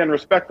kind and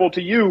respectful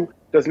to you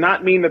does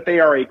not mean that they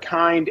are a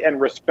kind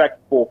and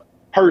respectful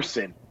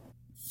person.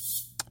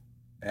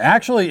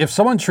 Actually, if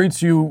someone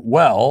treats you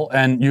well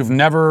and you've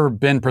never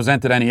been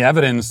presented any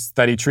evidence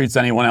that he treats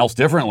anyone else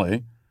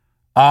differently,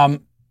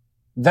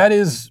 that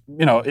is,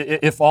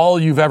 if all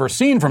you've ever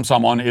seen from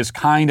someone is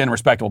kind and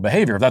respectable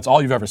behavior, if that's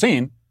all you've ever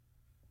seen,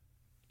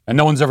 and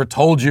no one's ever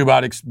told you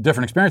about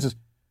different experiences,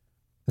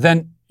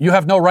 then you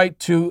have no right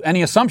to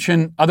any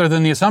assumption other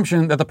than the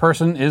assumption that the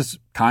person is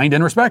kind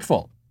and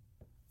respectful.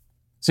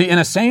 See, in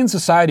a sane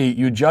society,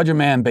 you judge a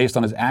man based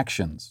on his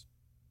actions.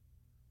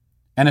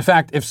 And in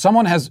fact, if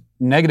someone has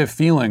negative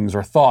feelings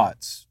or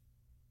thoughts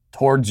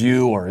towards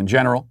you or in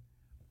general,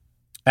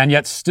 and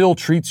yet still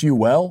treats you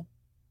well,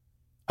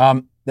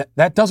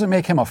 that doesn't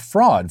make him a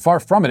fraud. Far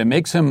from it. It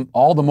makes him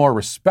all the more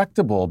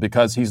respectable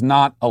because he's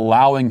not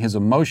allowing his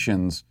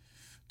emotions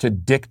to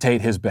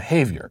dictate his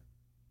behavior.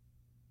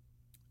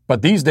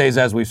 But these days,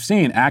 as we've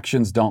seen,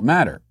 actions don't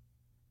matter.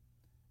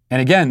 And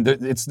again,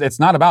 it's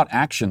not about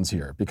actions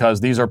here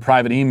because these are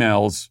private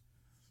emails.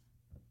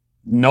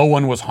 No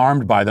one was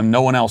harmed by them.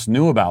 No one else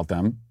knew about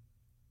them.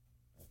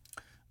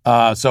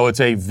 So it's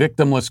a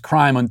victimless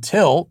crime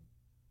until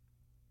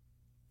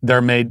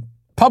they're made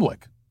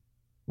public.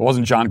 It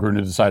wasn't Jon Gruden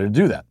who decided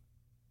to do that.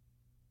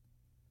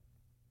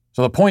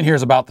 So the point here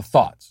is about the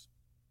thoughts,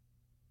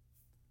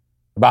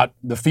 about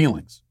the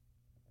feelings.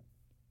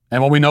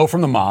 And what we know from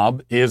the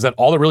mob is that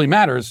all that really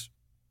matters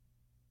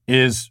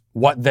is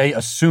what they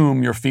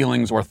assume your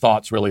feelings or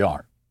thoughts really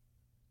are.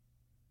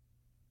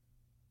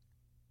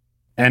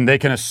 And they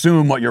can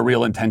assume what your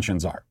real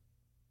intentions are.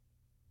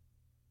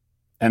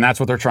 And that's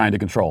what they're trying to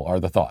control, are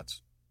the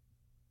thoughts.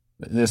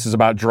 This is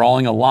about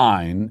drawing a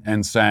line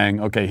and saying,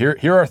 okay,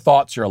 here are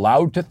thoughts you're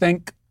allowed to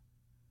think,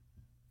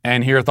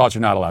 and here are thoughts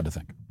you're not allowed to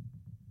think.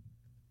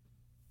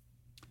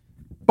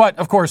 But,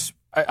 of course,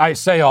 I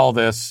say all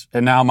this,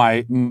 and now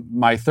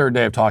my third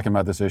day of talking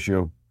about this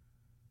issue,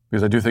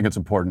 because I do think it's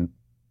important.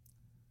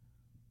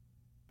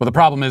 But the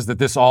problem is that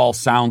this all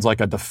sounds like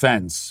a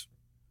defense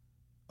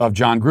of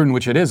Jon Gruden,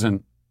 which it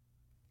isn't,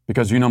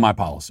 because you know my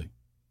policy.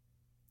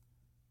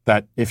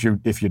 That if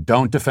you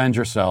don't defend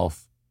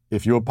yourself,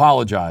 if you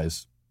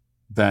apologize,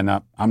 then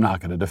I'm not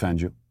going to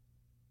defend you.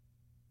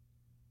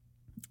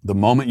 The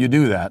moment you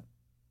do that,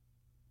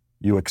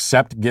 you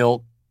accept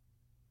guilt,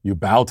 you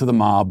bow to the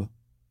mob.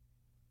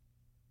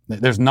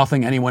 There's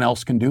nothing anyone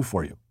else can do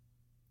for you.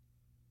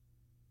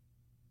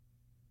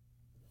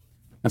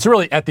 And so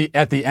really, at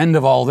the end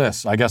of all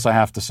this, I guess I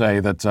have to say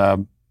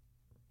that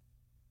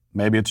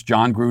maybe it's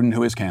Jon Gruden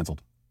who is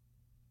canceled.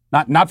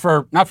 Not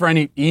for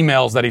any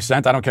emails that he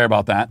sent. I don't care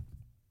about that.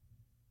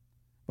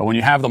 But when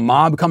you have the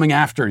mob coming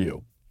after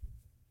you,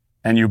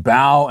 and you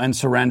bow and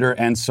surrender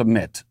and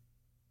submit,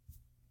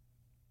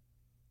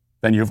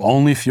 then you've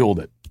only fueled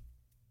it.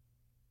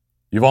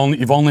 You've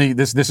only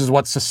this is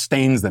what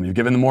sustains them. You've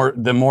given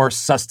them more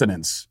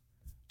sustenance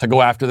to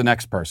go after the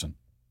next person.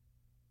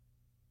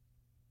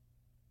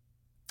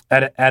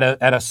 At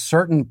a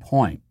certain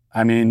point,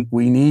 I mean,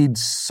 we need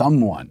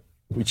someone.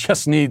 We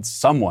just need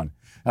someone.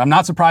 And I'm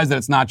not surprised that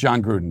it's not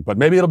Jon Gruden, but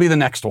maybe it'll be the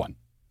next one.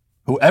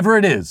 Whoever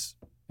it is,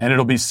 and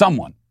it'll be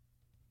someone.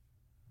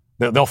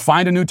 They'll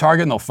find a new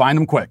target, and they'll find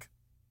him quick.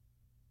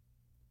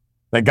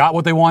 They got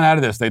what they want out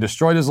of this. They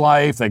destroyed his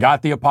life. They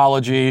got the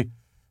apology.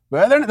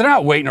 But they're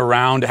not waiting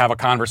around to have a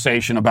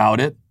conversation about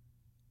it.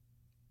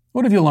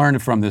 What have you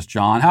learned from this,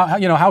 Jon?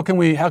 How can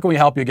we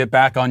help you get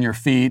back on your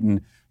feet?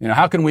 And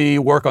how can we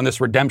work on this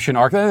redemption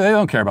arc? They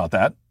don't care about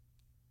that.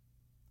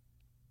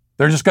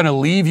 They're just going to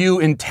leave you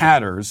in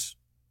tatters,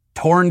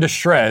 torn to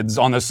shreds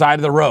on the side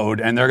of the road,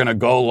 and they're going to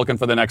go looking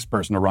for the next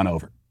person to run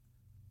over.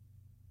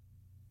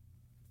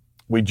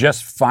 We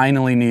just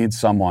finally need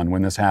someone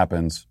when this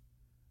happens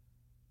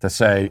to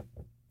say,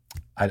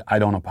 I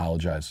don't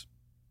apologize.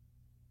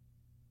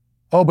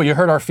 Oh, but you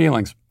hurt our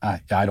feelings.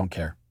 I don't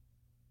care.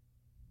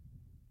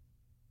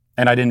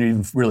 And I didn't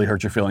even really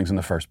hurt your feelings in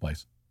the first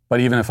place. But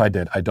even if I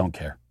did, I don't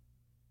care.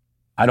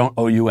 I don't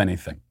owe you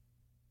anything.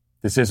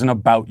 This isn't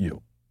about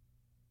you.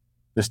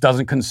 This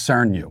doesn't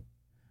concern you.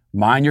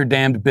 Mind your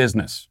damned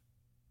business.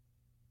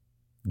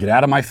 Get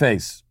out of my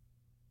face.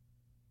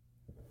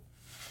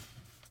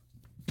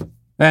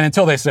 And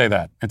until they say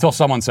that, until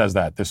someone says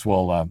that, this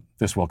will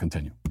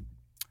continue.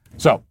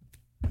 So,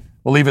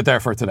 we'll leave it there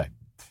for today.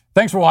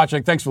 Thanks for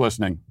watching. Thanks for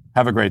listening.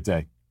 Have a great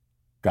day.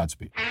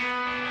 Godspeed.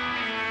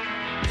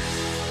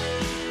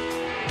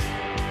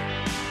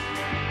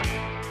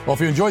 Well, if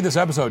you enjoyed this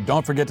episode,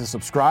 don't forget to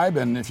subscribe.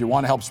 And if you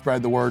want to help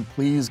spread the word,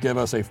 please give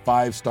us a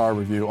 5-star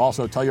review.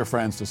 Also, tell your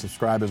friends to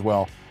subscribe as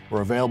well. We're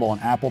available on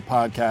Apple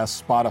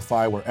Podcasts,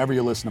 Spotify, wherever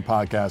you listen to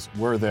podcasts.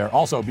 We're there.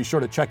 Also, be sure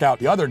to check out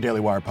the other Daily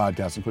Wire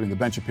podcasts, including The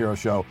Ben Shapiro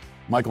Show,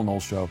 Michael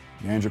Knowles Show,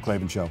 The Andrew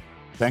Klavan Show.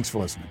 Thanks for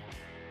listening.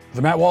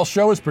 The Matt Walsh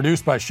Show is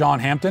produced by Sean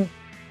Hampton.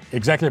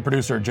 Executive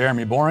producer,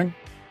 Jeremy Boring.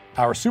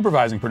 Our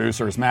supervising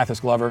producer is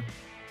Mathis Glover.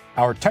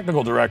 Our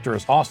technical director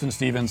is Austin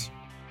Stevens.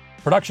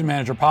 Production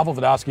manager, Pavel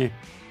Vodosky.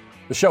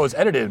 The show is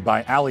edited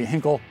by Ali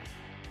Hinkle.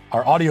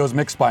 Our audio is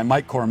mixed by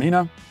Mike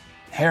Coromina.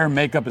 Hair and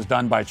makeup is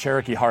done by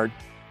Cherokee Hart.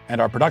 And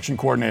our production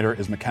coordinator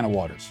is McKenna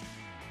Waters.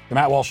 The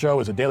Matt Walsh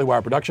Show is a Daily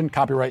Wire production.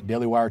 Copyright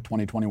Daily Wire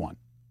 2021.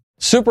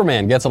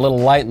 Superman gets a little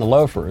light in the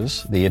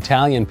loafers. The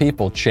Italian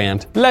people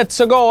chant, "Let's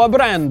go,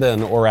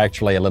 Brandon," or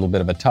actually a little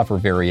bit of a tougher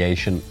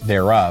variation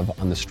thereof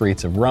on the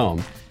streets of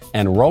Rome.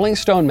 And Rolling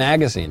Stone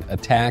magazine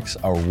attacks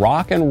a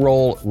rock and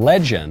roll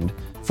legend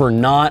for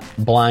not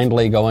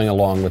blindly going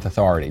along with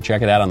authority.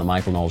 Check it out on The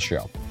Michael Knowles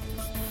Show.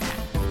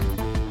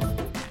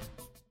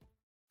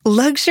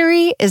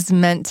 Luxury is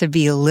meant to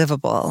be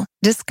livable.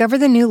 Discover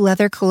the new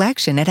leather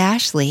collection at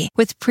Ashley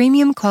with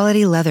premium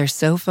quality leather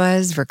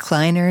sofas,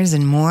 recliners,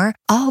 and more,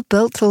 all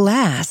built to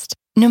last.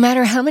 No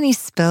matter how many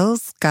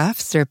spills,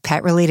 scuffs, or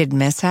pet-related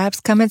mishaps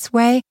come its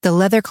way, the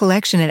leather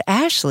collection at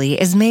Ashley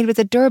is made with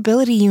the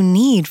durability you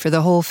need for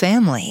the whole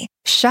family.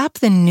 Shop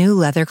the new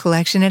leather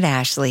collection at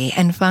Ashley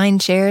and find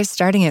chairs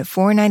starting at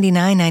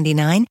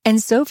 $499.99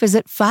 and sofas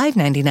at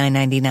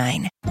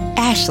 $599.99.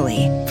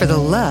 Ashley, for the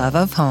love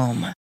of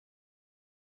home.